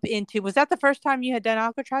jump into, was that the first time you had done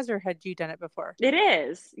Alcatraz or had you done it before? It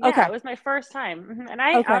is. Yeah, it Okay. was my first time. And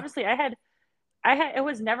I Okay. honestly, it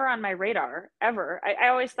was never on my radar ever. I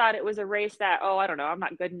always thought it was a race that, oh, I don't know, I'm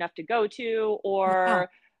not good enough to go to, Yeah. or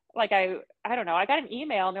like, I don't know. I got an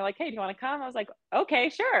email and they're like, hey, do you want to come? I was like, okay,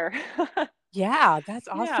 sure. Yeah, that's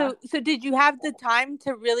Yeah. awesome. So did you have the time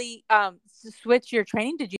to really switch your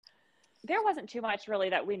training? Did you? There wasn't too much really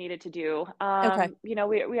that we needed to do. Okay. We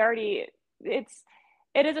already, it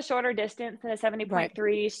is a shorter distance than a Right.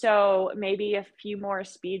 70.3. So maybe a few more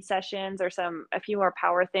speed sessions or a few more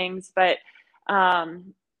power things. But,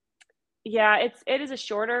 um, yeah, it is a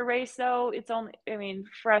shorter race though. It's only, I mean,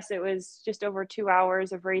 for us, it was just over 2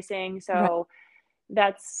 hours of racing. Right. So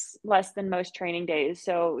that's less than most training days.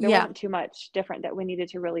 So there Yeah. wasn't too much different that we needed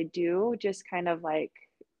to really do. Just kind of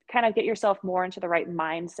get yourself more into the right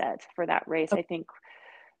mindset for that race. o- I think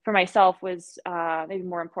for myself was maybe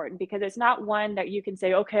more important because it's not one that you can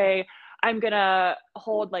say, okay, I'm going to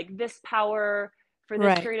hold like this power for this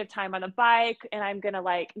Right. period of time on the bike, and I'm going to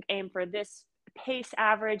like aim for this pace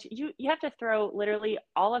average. You have to throw literally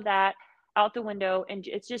all of that out the window, and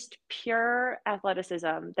it's just pure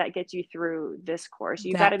athleticism that gets you through this course.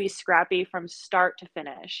 You got That to be scrappy from start to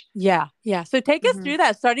finish. Yeah. Yeah. So take us Mhm. through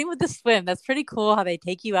that, starting with the swim. That's pretty cool how they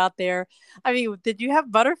take you out there. I mean, did you have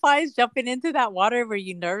butterflies jumping into that water? Were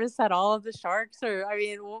you nervous at all of the sharks? Or, I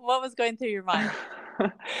mean, what was going through your mind?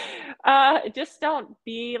 Just don't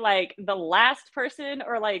be like the last person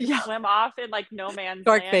or like Yeah. swim off in like no man's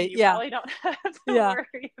Shark land. bait. You Yeah. probably don't have to Yeah.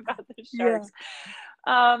 worry about the Yeah. sharks.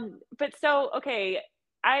 But so, okay,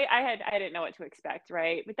 I didn't know what to expect,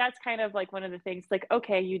 right? But that's kind of like one of the things, like,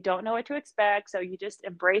 okay, you don't know what to expect. So you just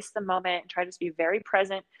embrace the moment and try to be very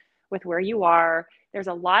present with where you are. There's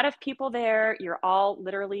a lot of people there. You're all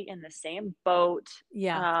literally in the same boat.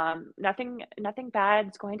 Yeah. Nothing bad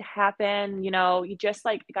is going to happen. You know, you just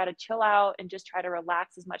like got to chill out and just try to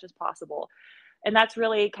relax as much as possible. And that's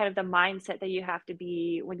really kind of the mindset that you have to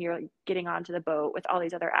be when you're like, getting onto the boat with all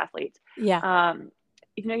these other athletes. Yeah.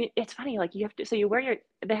 You know, it's funny, like you have to, so you wear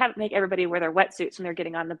they have make everybody wear their wetsuits when they're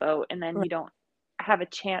getting on the boat, and then Right. you don't have a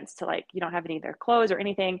chance to like, you don't have any of their clothes or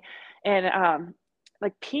anything. And,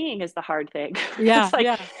 like peeing is the hard thing. Yeah. It's like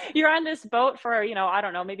Yeah. you're on this boat for, you know, I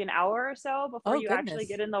don't know, maybe an hour or so before Oh, you actually goodness.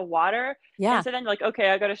 get in the water. And Yeah. so then you're like, okay,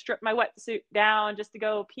 I got to strip my wetsuit down just to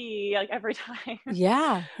go pee like every time.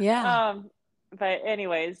 Yeah. Yeah. um, but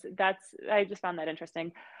anyways, I just found that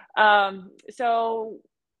interesting. So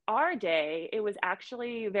our day, it was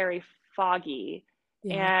actually very foggy,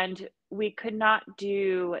 Yeah. and we could not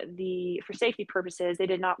do for safety purposes, they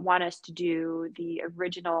did not want us to do the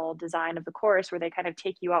original design of the course where they kind of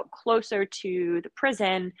take you out closer to the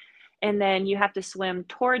prison, and then you have to swim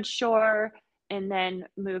towards shore and then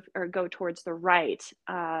move or go towards the right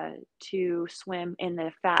to swim in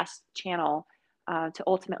the fast channel to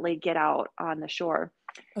ultimately get out on the shore.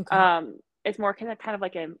 Okay. It's more kind of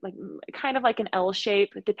like kind of like an L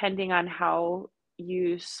shape, depending on how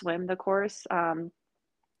you swim the course.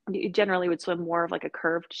 You generally would swim more of like a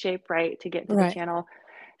curved shape, right, to get to the Right. channel.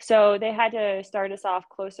 So they had to start us off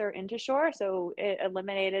closer into shore. So it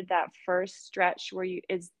eliminated that first stretch where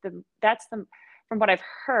that's the, from what I've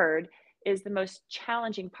heard, is the most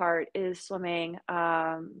challenging part is swimming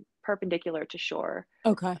perpendicular to shore.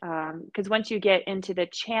 Okay. Because once you get into the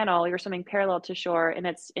channel, you're swimming parallel to shore, and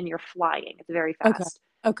you're flying. It's very Okay. fast.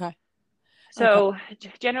 Okay. Okay. So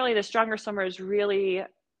generally, the stronger swimmers really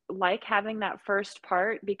like having that first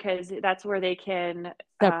part because that's where they can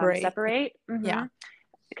Separate. separate. Yeah.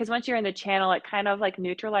 Because once you're in the channel, it kind of like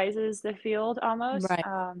neutralizes the field almost. Right.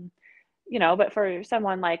 You know, but for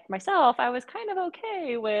someone like myself, I was kind of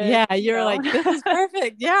okay with, Yeah. you You're know, like, this is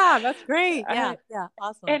perfect. Yeah. That's great. uh, Yeah. Yeah.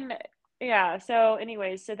 Awesome. and yeah. So,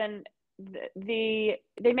 anyways, so then they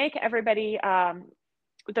make everybody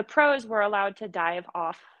the pros were allowed to dive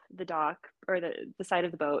off the dock or the side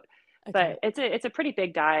of the boat, Okay. but it's a pretty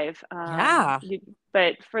big dive. Yeah.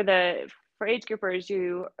 But for age groupers,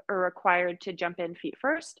 you are required to jump in feet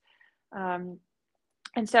first. Um,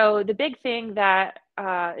 and so the big thing that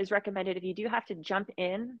is recommended if you do have to jump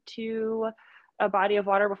in to a body of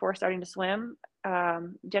water before starting to swim,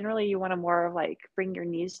 generally you want to more of like bring your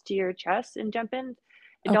knees to your chest and jump in.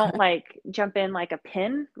 Okay. Don't like jump in like a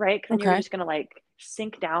pin, right? Because then you're Okay. just gonna like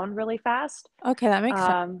sink down really fast. Okay. That makes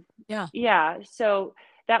sense. Um, Yeah. yeah, so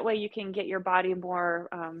that way you can get your body more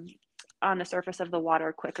on the surface of the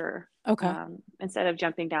water quicker, Okay. instead of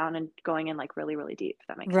jumping down and going in like really, really deep, if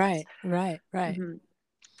that makes sense. Right. Right. Right. hmm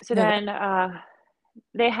So No, that, then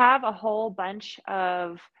they have a whole bunch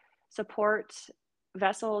of support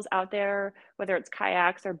vessels out there, whether it's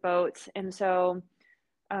kayaks or boats. And so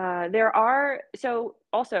so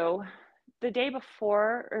also the day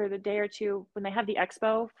before or the day or two when they have the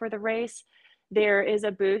expo for the race, there is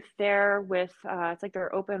a booth there with, it's like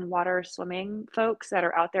their open water swimming folks that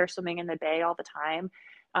are out there swimming in the bay all the time.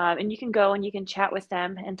 And you can go and you can chat with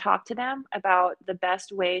them and talk to them about the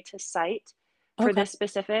best way to sight for okay. this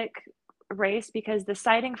specific race, because the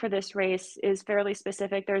sighting for this race is fairly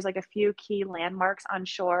specific. There's like a few key landmarks on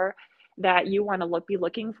shore that you want to be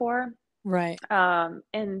looking for. Right. And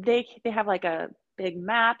they have like a big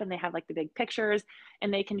map, and they have like the big pictures,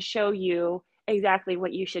 and they can show you exactly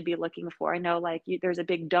what you should be looking for. I know like there's a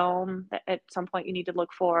big dome that at some point you need to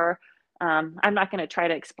look for. I'm not going to try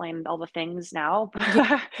to explain all the things now, but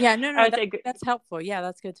Yeah. Yeah. No, I no, would say that's helpful. Yeah.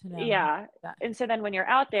 That's good to know. yeah. That. And so then when you're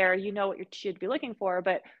out there, you know what you should be looking for.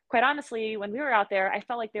 But quite honestly, when we were out there, I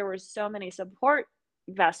felt like there were so many support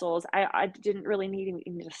vessels. I didn't really need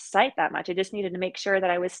to sight that much. I just needed to make sure that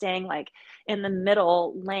I was staying like in the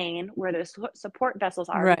middle lane where the support vessels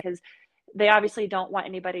are, Right. because they obviously don't want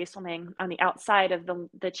anybody swimming on the outside of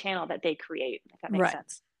the channel that they create, if that makes Right.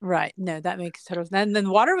 sense. Right. No, that makes total sense. And then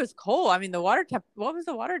the water was cold. I mean, the water temp, what was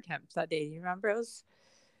the water temp that day? Do you remember? It was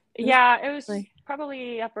Yeah, it was like,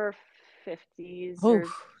 probably upper 50s oh, or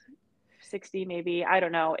 60 maybe. I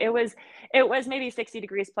don't know. It was maybe 60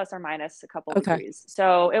 degrees plus or minus a couple okay. degrees.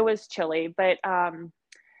 So it was chilly, but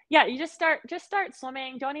yeah, you just start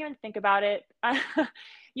swimming. Don't even think about it.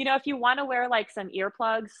 You know, if you want to wear like some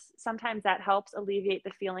earplugs, sometimes that helps alleviate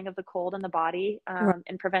the feeling of the cold in the body, Right.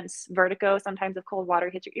 and prevents vertigo. Sometimes if cold water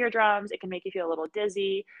hits your eardrums, it can make you feel a little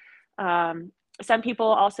dizzy. Um, some people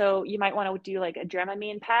also, you might want to do like a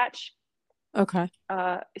Dramamine patch. Okay.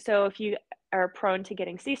 So if you are prone to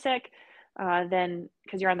getting seasick, then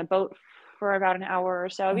because you're on the boat for about an hour or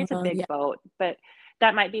so, I mean, it's a big Yeah. boat, but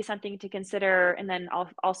that might be something to consider. And then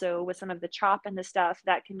also with some of the chop and the stuff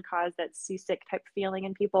that can cause that seasick type feeling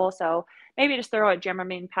in people. So maybe just throw a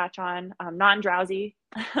Dramamine patch on, non-drowsy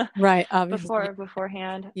Right. Obviously.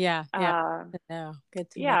 beforehand. Yeah. Yeah. Good to know. Good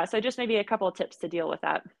to know. Yeah. So just maybe a couple of tips to deal with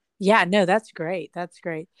that. Yeah, no, that's great. That's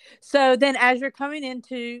great. So then as you're coming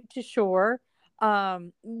into to shore,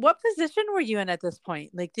 what position were you in at this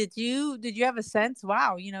point? Like did you have a sense,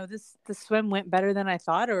 wow, the swim went better than I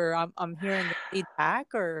thought, or I'm hearing the lead back,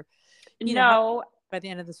 or how No, by the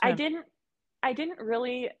end of the I swim? didn't I didn't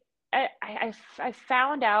really. I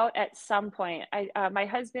found out at some point. My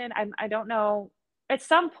husband. I don't know. At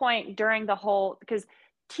some point during the whole, because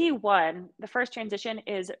T1, the first transition,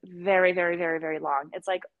 is very very very very long. It's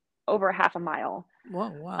like over half a mile. Whoa,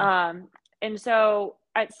 wow. Um, and so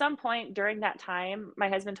at some point during that time, my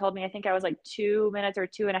husband told me, I think I was like 2 minutes or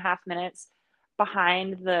 2.5 minutes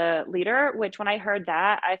behind the leader. Which when I heard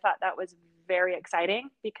that, I thought that was very exciting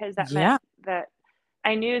because that meant Yeah. that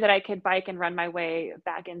I knew that I could bike and run my way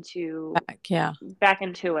Back, yeah. back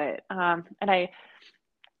into it. And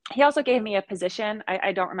he also gave me a position.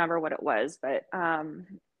 I don't remember what it was, but I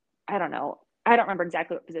don't know. I don't remember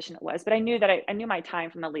exactly what position it was, but I knew that I knew my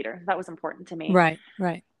time from the leader. That was important to me. Right,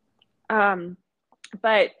 right. Um,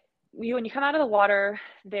 but when you come out of the water,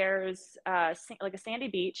 there's like a sandy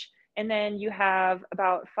beach, and then you have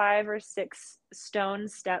about 5 or 6 stone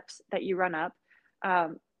steps that you run up.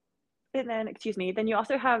 Um, and then, excuse me, then you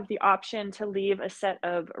also have the option to leave a set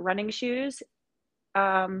of running shoes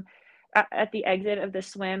um, at the exit of the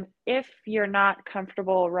swim if you're not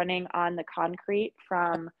comfortable running on the concrete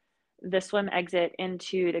from the swim exit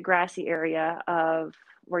into the grassy area of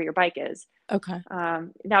where your bike is. Okay.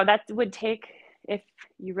 Now, that would take, if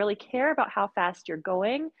you really care about how fast you're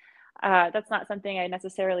going, that's not something I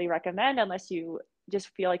necessarily recommend unless you just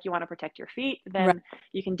feel like you want to protect your feet, Right. then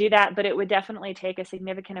you can do that. But it would definitely take a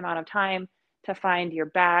significant amount of time to find your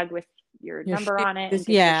bag with your Your number on it and shoes,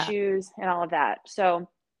 get your yeah. shoes and all of that. So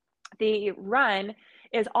the run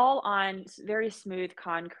is all on very smooth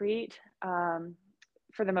concrete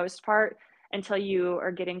for the most part until you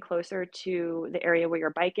are getting closer to the area where your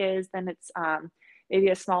bike is. Then it's maybe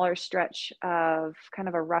a smaller stretch of kind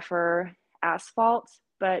of a rougher asphalt,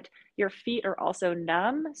 but your feet are also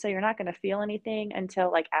numb. So you're not going to feel anything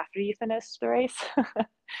until like after you finish the race.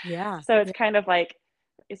 Yeah. So it's kind of like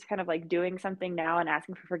doing something now and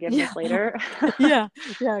asking for Yeah. forgiveness later. Yeah.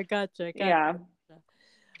 Yeah. Gotcha. Gotcha. Yeah.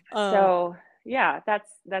 Uh, So yeah,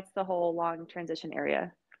 that's the whole long transition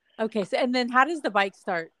area. okay. So, and then how does the bike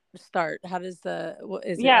start? How does what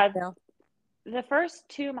is it Yeah, uphill? the first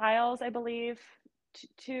 2 miles, I believe,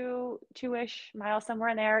 two-ish miles somewhere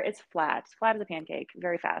in there, it's flat as a pancake,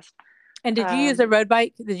 very fast. And did you use a Um, road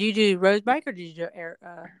bike? Did you do road bike or did you do air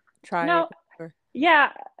tri? no, Or,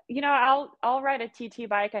 yeah, I'll ride a TT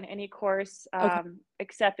bike on any course, okay.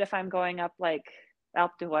 except if I'm going up like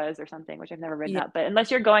Alpe d'Huez or something, which I've never ridden Yeah. up. But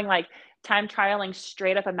unless you're going like time trialing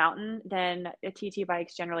straight up a mountain, then a TT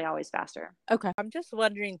bike's generally always faster. Okay. I'm just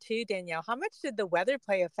wondering too, Danielle, how much did the weather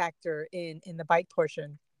play a factor in the bike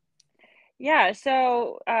portion? Yeah,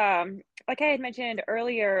 so like I had mentioned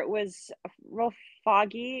earlier, it was real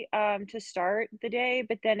foggy to start the day,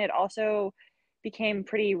 but then it also became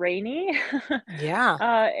pretty rainy. Yeah.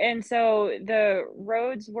 And so the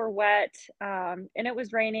roads were wet, and it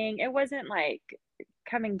was raining. It wasn't like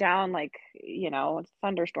coming down like, a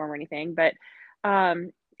thunderstorm or anything, but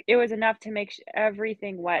um, it was enough to make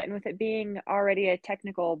everything wet. And with it being already a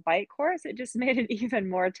technical bike course, it just made it even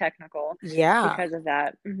more technical Yeah. because of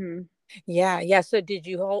that. Yeah. Yeah. So did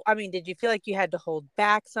you feel like you had to hold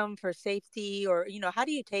back some for safety, or, how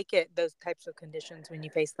do you take those types of conditions when you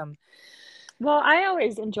face them? Well, I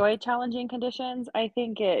always enjoy challenging conditions. I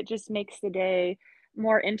think it just makes the day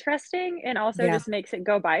more interesting, and also Yeah. just makes it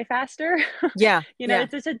go by faster. Yeah. Yeah.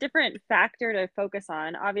 It's just a different factor to focus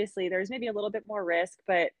on. Obviously, there's maybe a little bit more risk,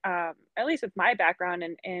 but at least with my background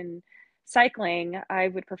in cycling, I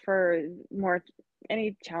would prefer more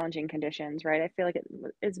any challenging conditions, right? I feel like it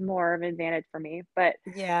is more of an advantage for me. But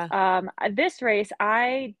Yeah. this race,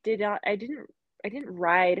 I didn't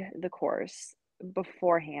ride the course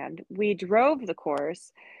beforehand. We drove the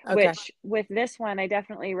course, Okay. which with this one, I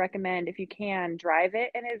definitely recommend if you can drive it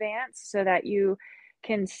in advance so that you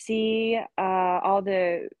can see all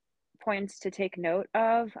the points to take note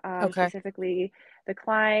of, Okay. specifically the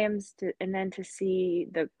climbs, and then to see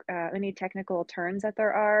the any technical turns that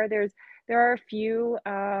there are. There are a few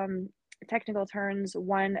technical turns.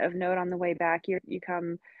 One of note on the way back, you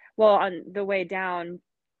come well on the way down.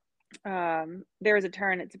 There is a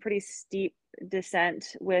turn. It's a pretty steep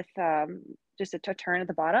descent with just a turn at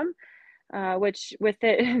the bottom, which with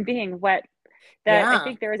it being wet, that I Yeah.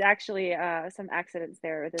 think there was actually some accidents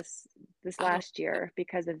there this Oh. last year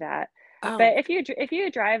because of that. Oh. But if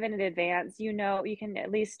you drive in advance, you can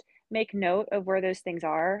at least make note of where those things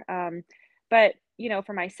are. But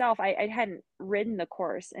for myself, I hadn't ridden the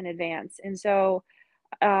course in advance, and so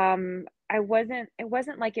I wasn't it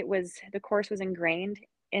wasn't like it was the course was ingrained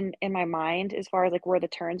in my mind as far as like where the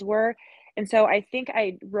turns were. And so I think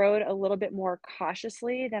I rode a little bit more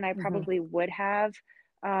cautiously than I Hmm. probably would have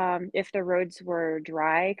if the roads were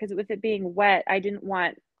dry. Because with it being wet, I didn't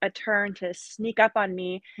want a turn to sneak up on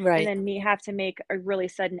me and Right. then me have to make a really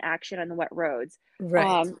sudden action on the wet roads.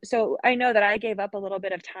 Right. So I know that I gave up a little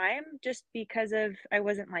bit of time just because of I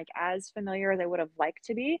wasn't like as familiar as I would have liked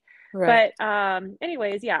to be. Right. But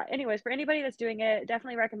anyways, for anybody that's doing it,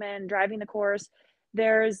 definitely recommend driving the course.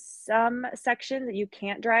 There's some sections that you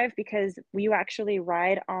can't drive because you actually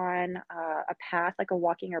ride on a path, like a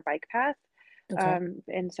walking or bike path. Okay.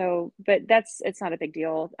 And so, but it's not a big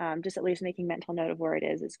deal. Just at least making mental note of where it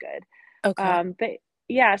is good. Okay. But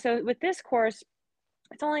yeah, so with this course,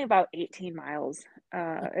 it's only about 18 miles.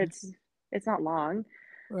 Okay. It's not long.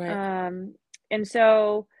 Right. Um, and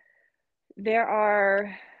so there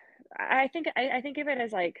are I think of it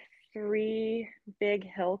as like three big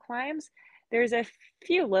hill climbs. There's a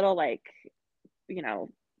few little like, you know,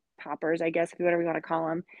 poppers, I guess, whatever you want to call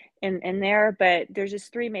them, in there, but there's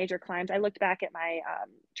just three major climbs. I looked back at my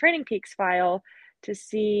Training Peaks file to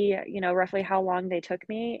see, roughly how long they took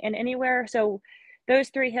me, and anywhere. So those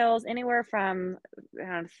three hills, anywhere from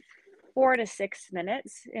around 4 to 6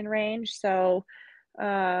 minutes in range. So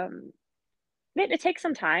um, it takes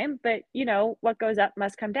some time, but what goes up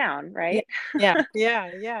must come down, Yeah. right? Yeah.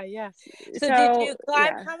 Yeah. Yeah. Yeah. So did So you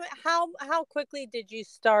climb yeah, how quickly did you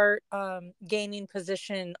start gaining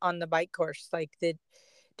position on the bike course? Like did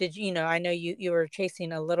you I know you were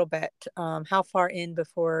chasing a little bit. How far in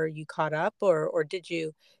before you caught up or did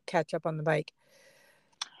you catch up on the bike?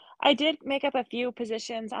 I did make up a few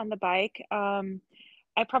positions on the bike.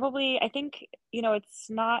 I think, it's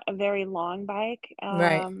not a very long bike.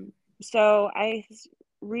 Right. So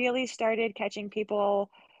really started catching people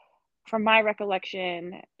from my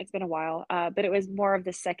recollection. It's been a while, but it was more of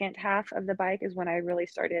the second half of the bike is when I really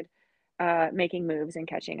started making moves and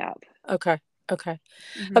catching up. Okay. Okay.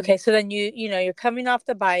 Hmm. Okay, so then you're coming off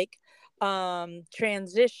the bike,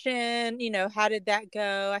 transition, how did that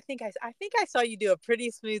go? I think I saw you do a pretty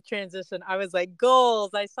smooth transition. I was like,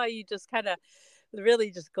 goals. I saw you just kind of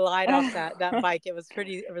really just glide off that bike. It was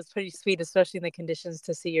pretty sweet, especially in the conditions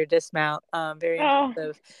to see your dismount. Very Oh,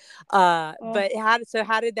 impressive. oh. But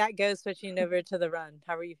how did that go switching over to the run?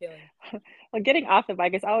 How were you feeling? Well, getting off the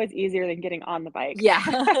bike is always easier than getting on the bike. Yeah.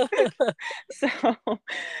 So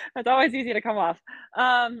it's always easy to come off.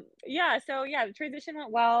 Yeah, so yeah, the transition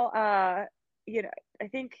went well. You know, I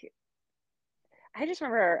think I just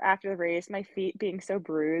remember after the race, my feet being so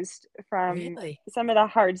bruised from Really? some of the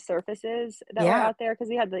hard surfaces that were Yeah. out there because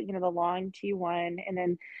we had the long T1, and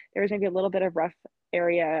then there was maybe a little bit of rough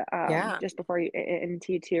area Yeah. just before you in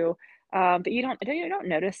T2. But you don't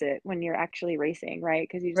notice it when you're actually racing, right?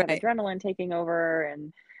 Because you just have Right. adrenaline taking over.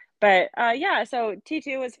 And but yeah, so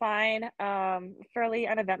T2 was fine, fairly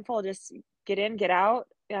uneventful. Just get in, get out,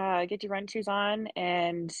 get your run shoes on,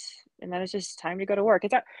 and then it's just time to go to work.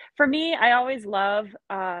 For me, I always love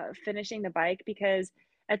finishing the bike because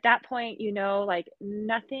at that point, like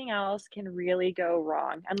nothing else can really go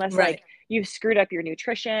wrong unless Right. like you've screwed up your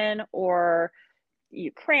nutrition or you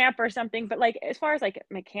cramp or something. But like as far as like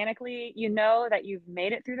mechanically, that you've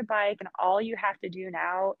made it through the bike and all you have to do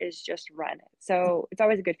now is just run it. So it's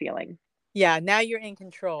always a good feeling. Yeah, now you're in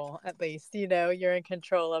control, at least, you're in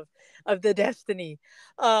control of the destiny.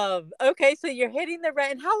 Okay, so you're hitting the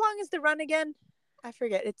run. How long is the run again? I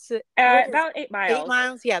forget. It's what is About 8 miles. 8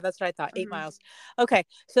 miles? Yeah, that's what I thought. 8 miles. Mm-hmm. Okay,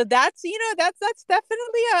 so that's that's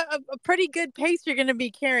definitely a pretty good pace you're going to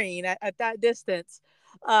be carrying at that distance.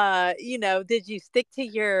 Did you stick to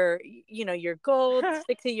your goal,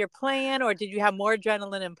 stick to your plan, or did you have more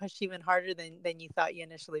adrenaline and push even harder than you thought you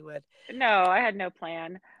initially would? No, I had no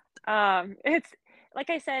plan. It's like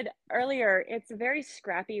I said earlier, it's a very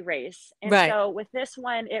scrappy race. And Right. so with this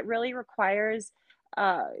one, it really requires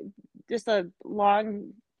uh just a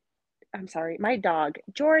long I'm sorry, my dog.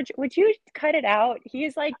 George, would you cut it out?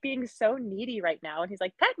 He's like being so needy right now. And he's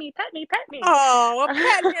like, pet me, pet me, pet me. Oh, well,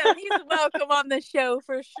 pet him. He's welcome on the show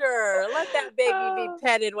for sure. Let that baby be Oh,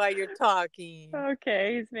 petted while you're talking.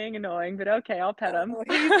 okay, he's being annoying, but okay, I'll pet him. Oh,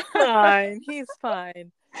 he's fine. He's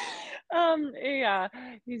fine. Yeah,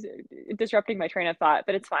 he's disrupting my train of thought,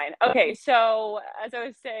 but it's fine. Okay, so as I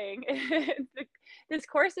was saying, this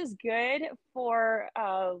course is good for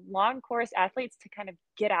long course athletes to kind of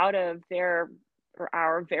get out of their or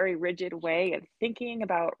our very rigid way of thinking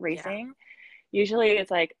about Yeah. racing. Usually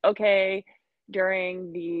it's like, okay,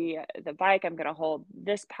 during the bike, I'm going to hold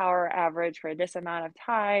this power average for this amount of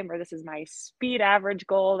time, or this is my speed average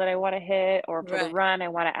goal that I want to hit, or for the Right. run, I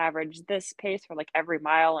want to average this pace for like every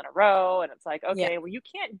mile in a row. And it's like, Yeah. okay, well, you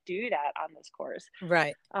can't do that on this course.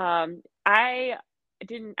 Right. I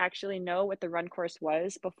didn't actually know what the run course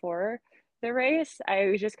was before the race. I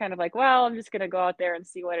was just kind of like, well, I'm just going to go out there and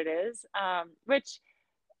see what it is, which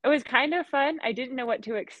it was kind of fun. I didn't know what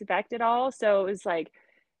to expect at all. So it was like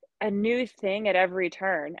a new thing at every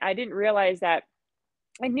turn. I didn't realize that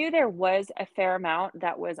I knew there was a fair amount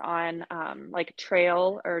that was on like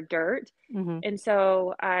trail or dirt. Mm-hmm. And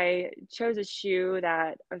so I chose a shoe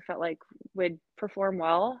that I felt like would perform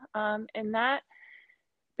well in that.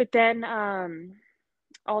 But then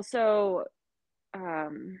also,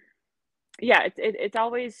 um, yeah, it's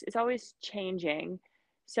always changing.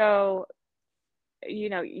 So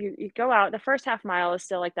you go out. The first half mile is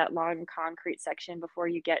still like that long concrete section before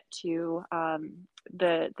you get to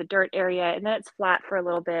the dirt area, and then it's flat for a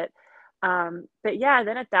little bit. But yeah,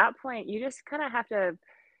 then at that point, you just kind of have to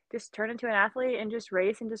just turn into an athlete and just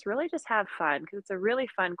race and just really just have fun because it's a really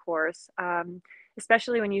fun course.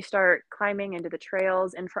 Especially when you start climbing into the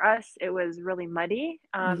trails. And for us, it was really muddy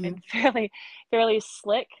Mm-hmm. and fairly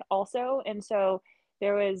slick also. And so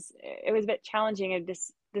it was a bit challenging of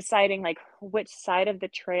just deciding like which side of the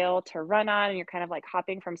trail to run on, and you're kind of like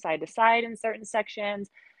hopping from side to side in certain sections.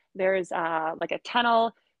 There's like a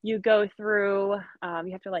tunnel you go through.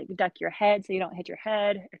 You have to like duck your head so you don't hit your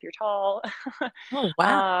head if you're tall. Oh,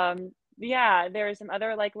 wow. Yeah, there's some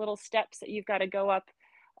other like little steps that you've got to go up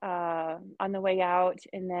on the way out,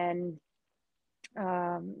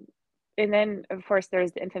 um, and then of course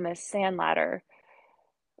there's the infamous sand ladder,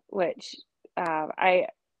 which I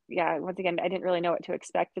yeah, once again, I didn't really know what to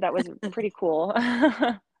expect, but that was pretty cool.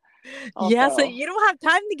 Yeah, so Also. you don't have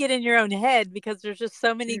time to get in your own head because there's just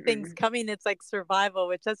so many things Mm-mm. coming. It's like survival,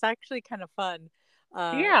 which that's actually kind of fun.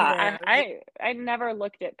 Yeah, I never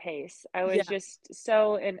looked at pace. I was Yeah, just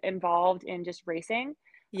so involved in just racing,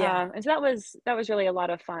 yeah, and so that was really a lot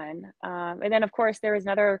of fun. And then of course there was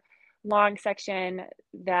another long section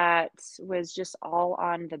that was just all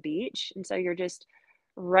on the beach, and so you're just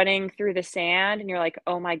running through the sand, and you're like,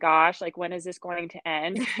 oh my gosh, like when is this going to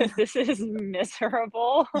end? Because this is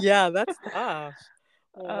miserable. yeah. That's tough.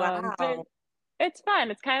 But Wow. it's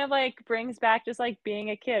fun. It's kind of like brings back just like being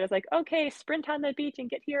a kid. It's like, okay, sprint on the beach and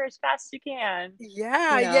get here as fast as you can,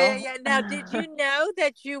 Yeah, you yeah, yeah, know. yeah. Now, did you know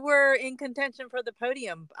that you were in contention for the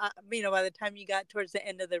podium? By the time you got towards the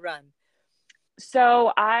end of the run. So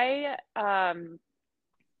uh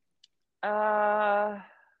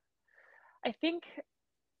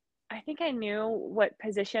I think I knew what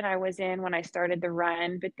position I was in when I started the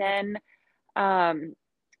run, but Okay. then um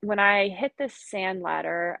when I hit the sand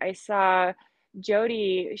ladder, I saw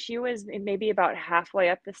Jody, she was maybe about halfway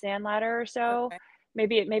up the sand ladder or so, Okay.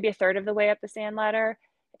 maybe a third of the way up the sand ladder,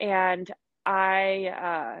 and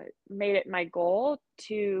I made it my goal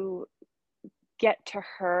to get to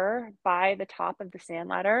her by the top of the sand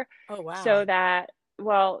ladder Oh, so wow. that,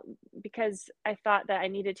 well, because I thought that I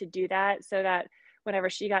needed to do that so that whenever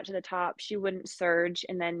she got to the top, she wouldn't surge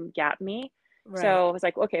and then gap me. Right. So I was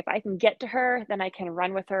like, okay, if I can get to her, then I can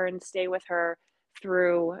run with her and stay with her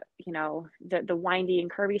through, the windy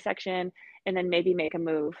and curvy section, and then maybe make a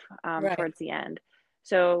move Right. towards the end.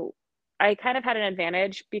 So I kind of had an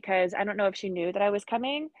advantage because I don't know if she knew that I was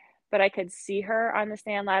coming, but I could see her on the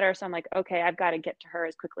stand ladder. So I'm like, okay, I've got to get to her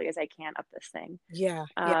as quickly as I can up this thing. Yeah.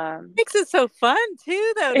 Makes it so fun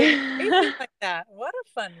too, though, to be racing like that. What a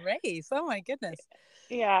fun race. Oh my goodness.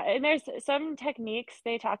 Yeah, and there's some techniques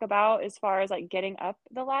they talk about as far as like getting up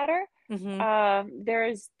the ladder.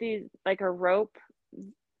 There's like a rope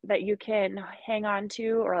that you can hang on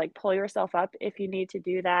to or like pull yourself up if you need to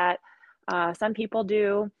do that. Some people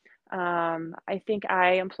do. I think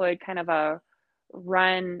I employed kind of a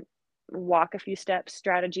run, walk a few steps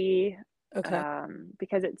strategy, Okay.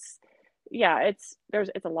 because it's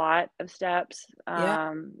a lot of steps.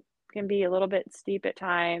 Yeah. Can be a little bit steep at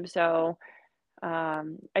times. So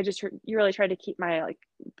you really try to keep my like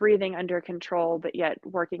breathing under control, but yet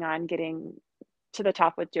working on getting to the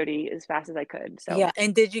top with Jody as fast as I could. So yeah.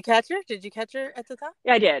 And did you catch her? Did you catch her at the top?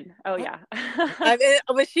 yeah, I did. Oh Oh, yeah. I mean,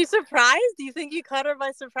 was she surprised? Do you think you caught her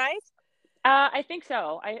by surprise? I think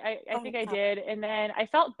so. I Oh, think I wow. did. And then I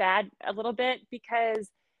felt bad a little bit because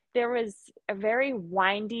there was a very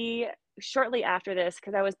windy shortly after this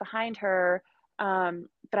because I was behind her.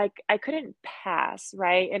 But I couldn't pass,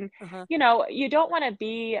 right? And Uh-huh. you don't want to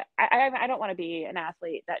be I don't want to be an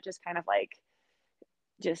athlete that just kind of like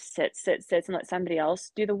just sits and let somebody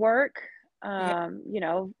else do the work. Yeah.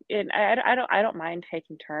 And I don't mind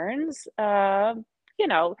taking turns. You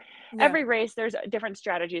know, Yeah. every race there's different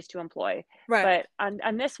strategies to employ, Right. but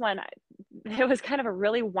on this one, it was kind of a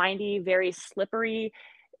really windy, very slippery,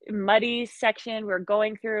 muddy section we're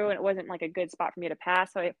going through, and it wasn't like a good spot for me to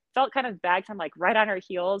pass. So I felt kind of bad 'cause I'm like right on her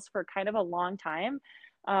heels for kind of a long time,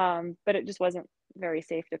 but it just wasn't very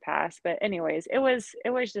safe to pass. But anyways, it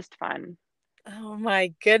was just fun. Oh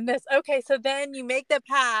my goodness. Okay, so then you make the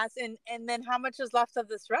pass, and then how much is left of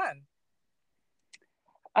this run?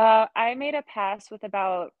 I made a pass with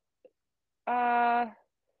about uh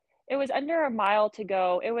it was under a mile to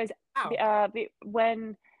go. It was Wow.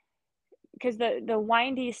 when because the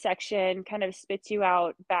windy section kind of spits you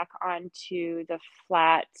out back onto the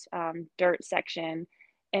flat dirt section,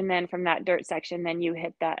 and then from that dirt section, then you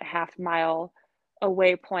hit that half mile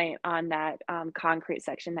away point on that concrete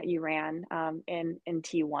section that you ran in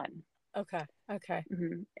T1. Okay. Okay.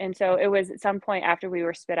 And so it was at some point after we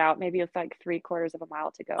were spit out, maybe it's like 3/4 of a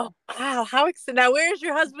mile to Oh, go. wow. How exciting. Now, where's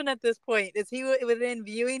your husband at this point? Is he within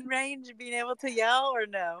viewing range of being able to yell or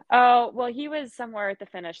no? Oh, well, he was somewhere at the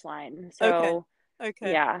finish line. Okay. So,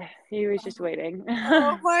 Okay. yeah, he was just Oh, waiting.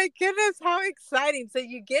 oh my goodness. How exciting. So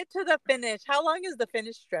you get to the finish. How long is the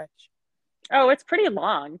finish stretch? Oh, it's pretty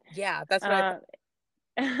long. Yeah, that's what I thought.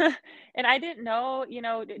 Uh, and I didn't know,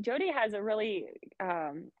 Jody has a really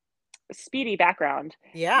speedy background,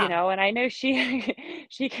 Yeah. and I know she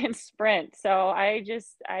she can sprint. So I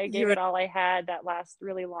You gave were, it all I had that last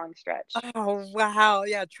really long stretch. oh, wow.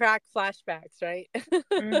 Yeah. Track flashbacks, right?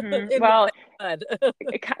 In the Well, mud.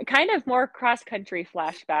 kind of more cross country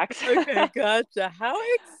flashbacks. Okay, gotcha. How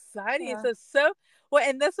exciting. Uh, So well,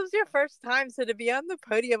 and this was your first time, so to be on the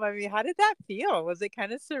podium, I mean, how did that feel? Was it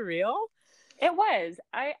kind of surreal? It was.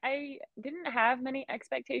 I didn't have many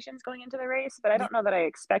expectations going into the race, but I Yeah. don't know that I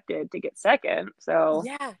expected to get second. So,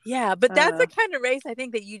 Yeah, yeah, but that's the uh, kind of race I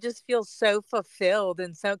think that you just feel so fulfilled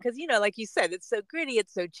and so because like you said, it's so gritty,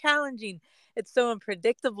 it's so challenging, it's so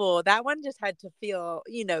unpredictable. That one just had to feel,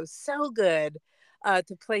 so good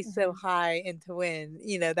to place so mhm. high and to win,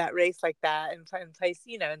 that race like that and place,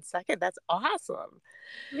 in second. That's awesome.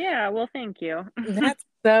 Yeah, well, thank you. That's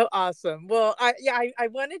so awesome. Well, I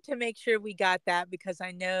wanted to make sure we got that because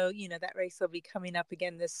I know, that race will be coming up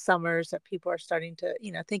again this summer. So people are starting to,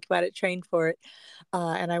 think about it, train for it.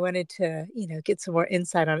 And I wanted to, get some more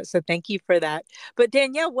insight on it. So thank you for that. But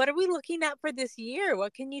Danielle, what are we looking at for this year?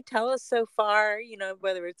 What can you tell us so far?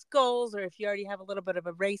 Whether it's goals or if you already have a little bit of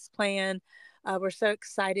a race plan. We're so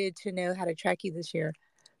excited to know how to track you this year.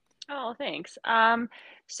 Oh, thanks.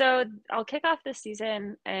 So I'll kick off this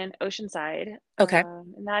season in Oceanside, Okay.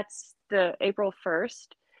 and that's the April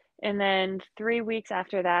 1st. And then 3 weeks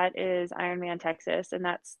after that is Ironman Texas, and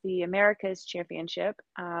that's the Americas Championship.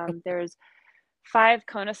 There's 5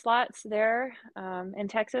 Kona slots there in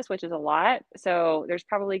Texas, which is a lot. So there's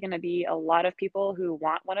probably going to be a lot of people who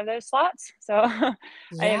want one of those slots. So I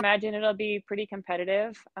Yeah. imagine it'll be pretty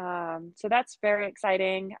competitive. So that's very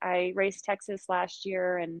exciting. I raced Texas last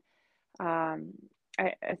year, and um,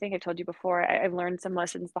 I think I told you before, I've learned some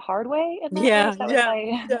lessons the hard way in that Yeah. race. That was Yeah.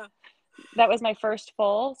 my Yeah. that was my first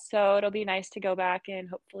full, so it'll be nice to go back and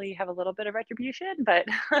hopefully have a little bit of retribution, but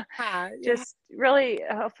Yeah. just really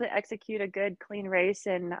hopefully execute a good, clean race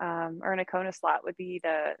and earn a Kona slot would be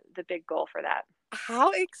the big goal for that.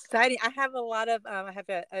 How exciting. I have a lot of I have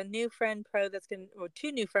a new friend pro that's going to, or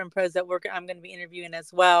two new friend pros that I'm going to be interviewing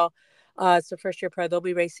as well. So first year pro, they'll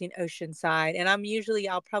be racing Oceanside, and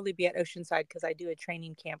I'll probably be at Oceanside because I do a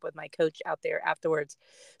training camp with my coach out there afterwards. Oh,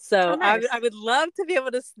 So nice. I would love to be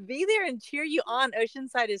able to be there and cheer you on.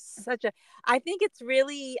 Oceanside is I think it's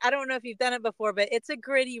really, I don't know if you've done it before, but it's a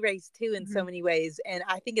gritty race too in so many ways, and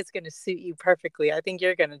I think it's going to suit you perfectly. I think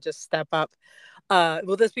you're going to just step up.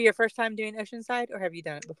 Will this be your first time doing Oceanside, or have you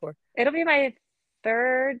done it before? It'll be my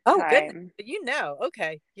third Oh, goodness. time.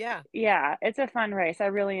 Okay. Yeah. Yeah, it's a fun race. I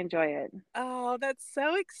really enjoy it. Oh, that's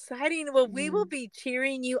so exciting. Well, we will be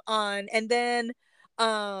cheering you on. And then,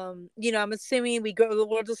 I'm assuming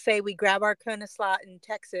we'll just say we grab our Kona slot in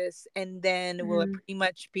Texas, and then will it pretty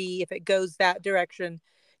much be, if it goes that direction,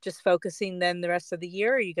 just focusing then the rest of the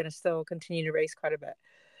year? Or are you going to still continue to race quite a bit?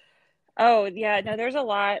 Oh, yeah. No, there's a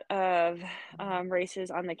lot of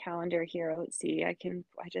races on the calendar here. Let's see. I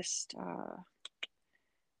just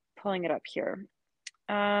pulling it up here.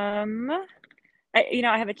 I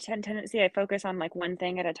have a tendency, I focus on like one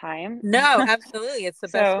thing at a time. No, absolutely. It's the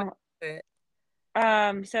best way to do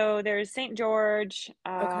it. So there's St. George,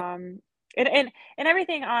 Okay. and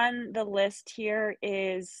everything on the list here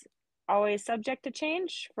is always subject to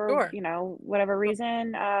change for, Sure. whatever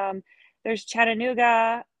reason. There's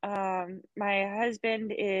Chattanooga. My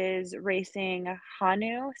husband is racing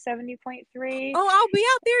Hanu 70.3. Oh, I'll be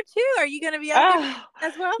out there too. Are you going to be out there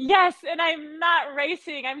as well? Yes, and I'm not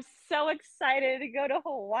racing. I'm so excited to go to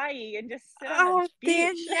Hawaii and just sit on the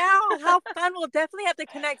beach. Danielle, how fun. We'll definitely have to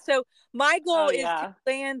connect. So my goal is yeah.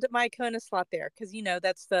 to land my Kona slot there because,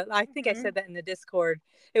 that's I think I said that in the Discord.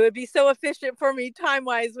 It would be so efficient for me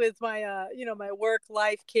time-wise with my, my work,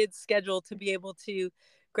 life, kids schedule to be able to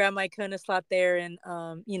grab my Kona slot there and,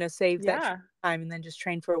 save that time and then just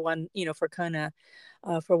train for one, for Kona.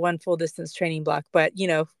 For one full distance training block, but you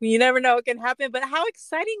never know what can happen. But how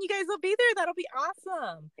exciting you guys will be there! That'll be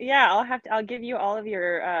awesome. Yeah, I'll give you all of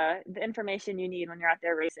your the information you need when you're out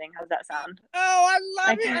there racing. How's that sound? Oh, I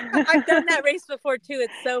love it! I've done that race before too.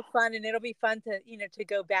 It's so fun, and it'll be fun to to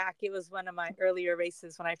go back. It was one of my earlier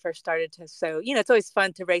races when I first started to. So it's always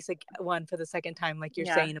fun to race one for the second time, like you're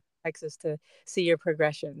saying in Texas, to see your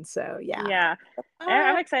progression. So yeah.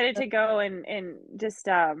 I'm excited to go and just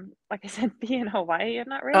like I said, be in Hawaii and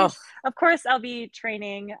not race. Of course, I'll be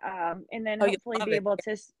training and then hopefully be able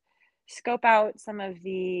to scope out some of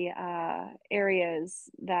the areas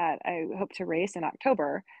that I hope to race in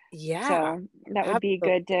October. Yeah, so that would be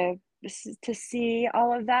good to see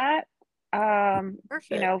all of that.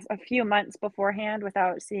 Perfect. A few months beforehand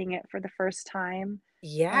without seeing it for the first time.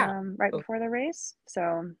 Right before the race.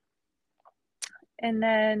 So, and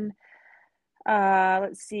then.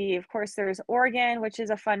 Let's see, of course there's Oregon, which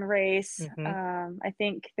is a fun race. I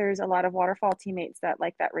think there's a lot of waterfall teammates that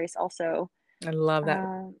like that race also. I love that.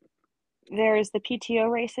 There's the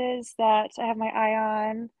PTO races that I have my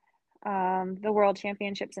eye on, the World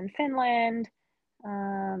Championships in Finland.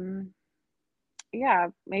 Maybe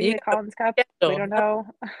the Collins Cup, we don't know.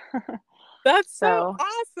 That's so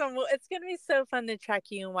awesome. Well, it's going to be so fun to track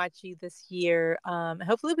you and watch you this year.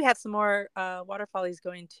 Hopefully we have some more waterfallies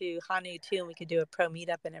going to Hanu too, and we could do a pro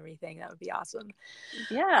meetup and everything. That would be awesome.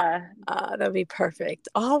 Yeah. That'd be perfect.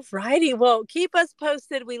 All righty. Well, keep us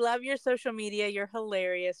posted. We love your social media. You're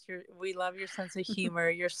hilarious. We love your sense of humor.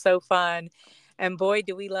 You're so fun. And boy,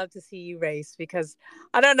 do we love to see you race, because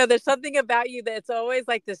I don't know, there's something about you that's always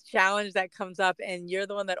like this challenge that comes up, and you're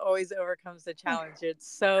the one that always overcomes the challenge. It's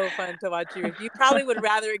so fun to watch you. You probably would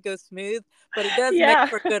rather it go smooth, but it does make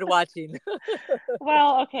for good watching.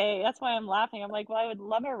 Well, okay, that's why I'm laughing. I'm like, well, I would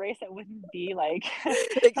love a race that wouldn't be like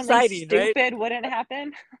exciting, stupid, right? Wouldn't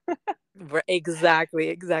happen.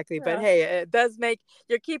 Exactly. But hey, it does make,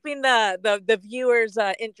 you're keeping the viewers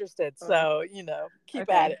interested, so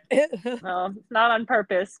keep at it. Well, it's not on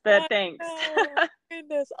purpose, but thanks.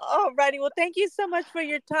 Goodness. All righty. Well, thank you so much for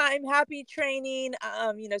your time. Happy training.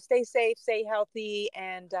 Stay safe, stay healthy,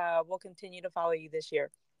 and we'll continue to follow you this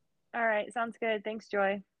year. All right, sounds good. Thanks,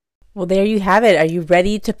 Joy. Well, there you have it. Are you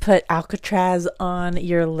ready to put Alcatraz on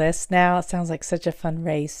your list now? It sounds like such a fun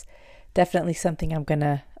race. Definitely something I'm going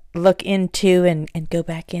to look into and go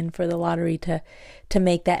back in for the lottery to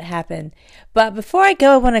make that happen. But before I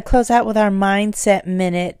go, I want to close out with our mindset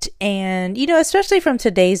minute. And, especially from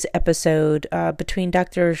today's episode, between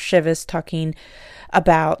Dr. Shivas talking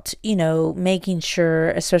about, making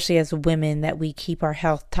sure, especially as women, that we keep our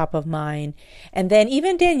health top of mind. And then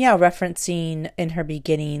even Danielle referencing in her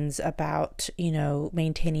beginnings about,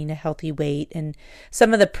 maintaining a healthy weight and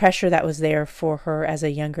some of the pressure that was there for her as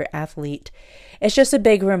a younger athlete. It's just a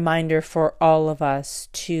big reminder for all of us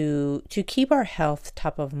to keep our health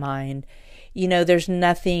top of mind. there's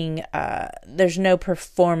nothing, there's no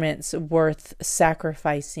performance worth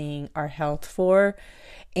sacrificing our health for.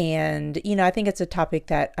 And, I think it's a topic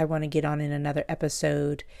that I want to get on in another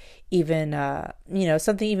episode. Even,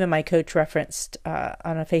 something even my coach referenced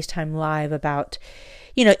on a FaceTime Live about,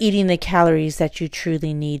 eating the calories that you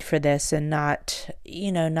truly need for this, and not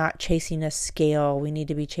chasing a scale. We need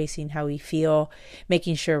to be chasing how we feel,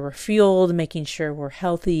 making sure we're fueled, making sure we're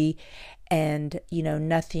healthy. And,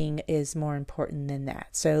 nothing is more important than that.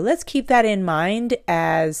 So let's keep that in mind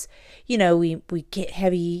as, we get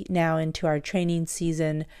heavy now into our training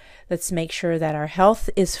season. Let's make sure that our health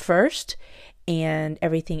is first and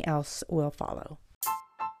everything else will follow.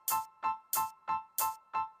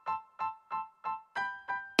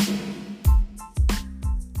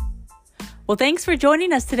 Well, thanks for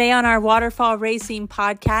joining us today on our Waterfall Racing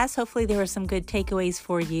podcast. Hopefully there were some good takeaways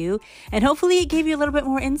for you, and hopefully it gave you a little bit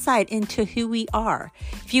more insight into who we are.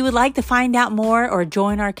 If you would like to find out more or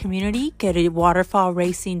join our community, go to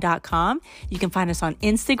waterfallracing.com. You can find us on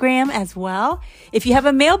Instagram as well. If you have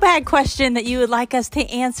a mailbag question that you would like us to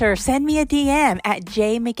answer, send me a DM at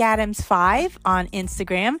jmcadams5 on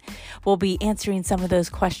Instagram. We'll be answering some of those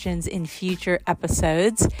questions in future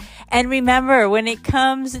episodes. And remember, when it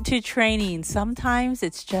comes to training, sometimes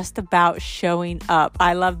it's just about showing up.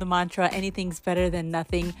 I love the mantra, anything's better than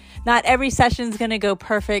nothing. Not every session is going to go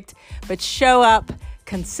perfect, but show up.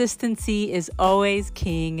 Consistency is always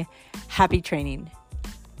king. Happy training.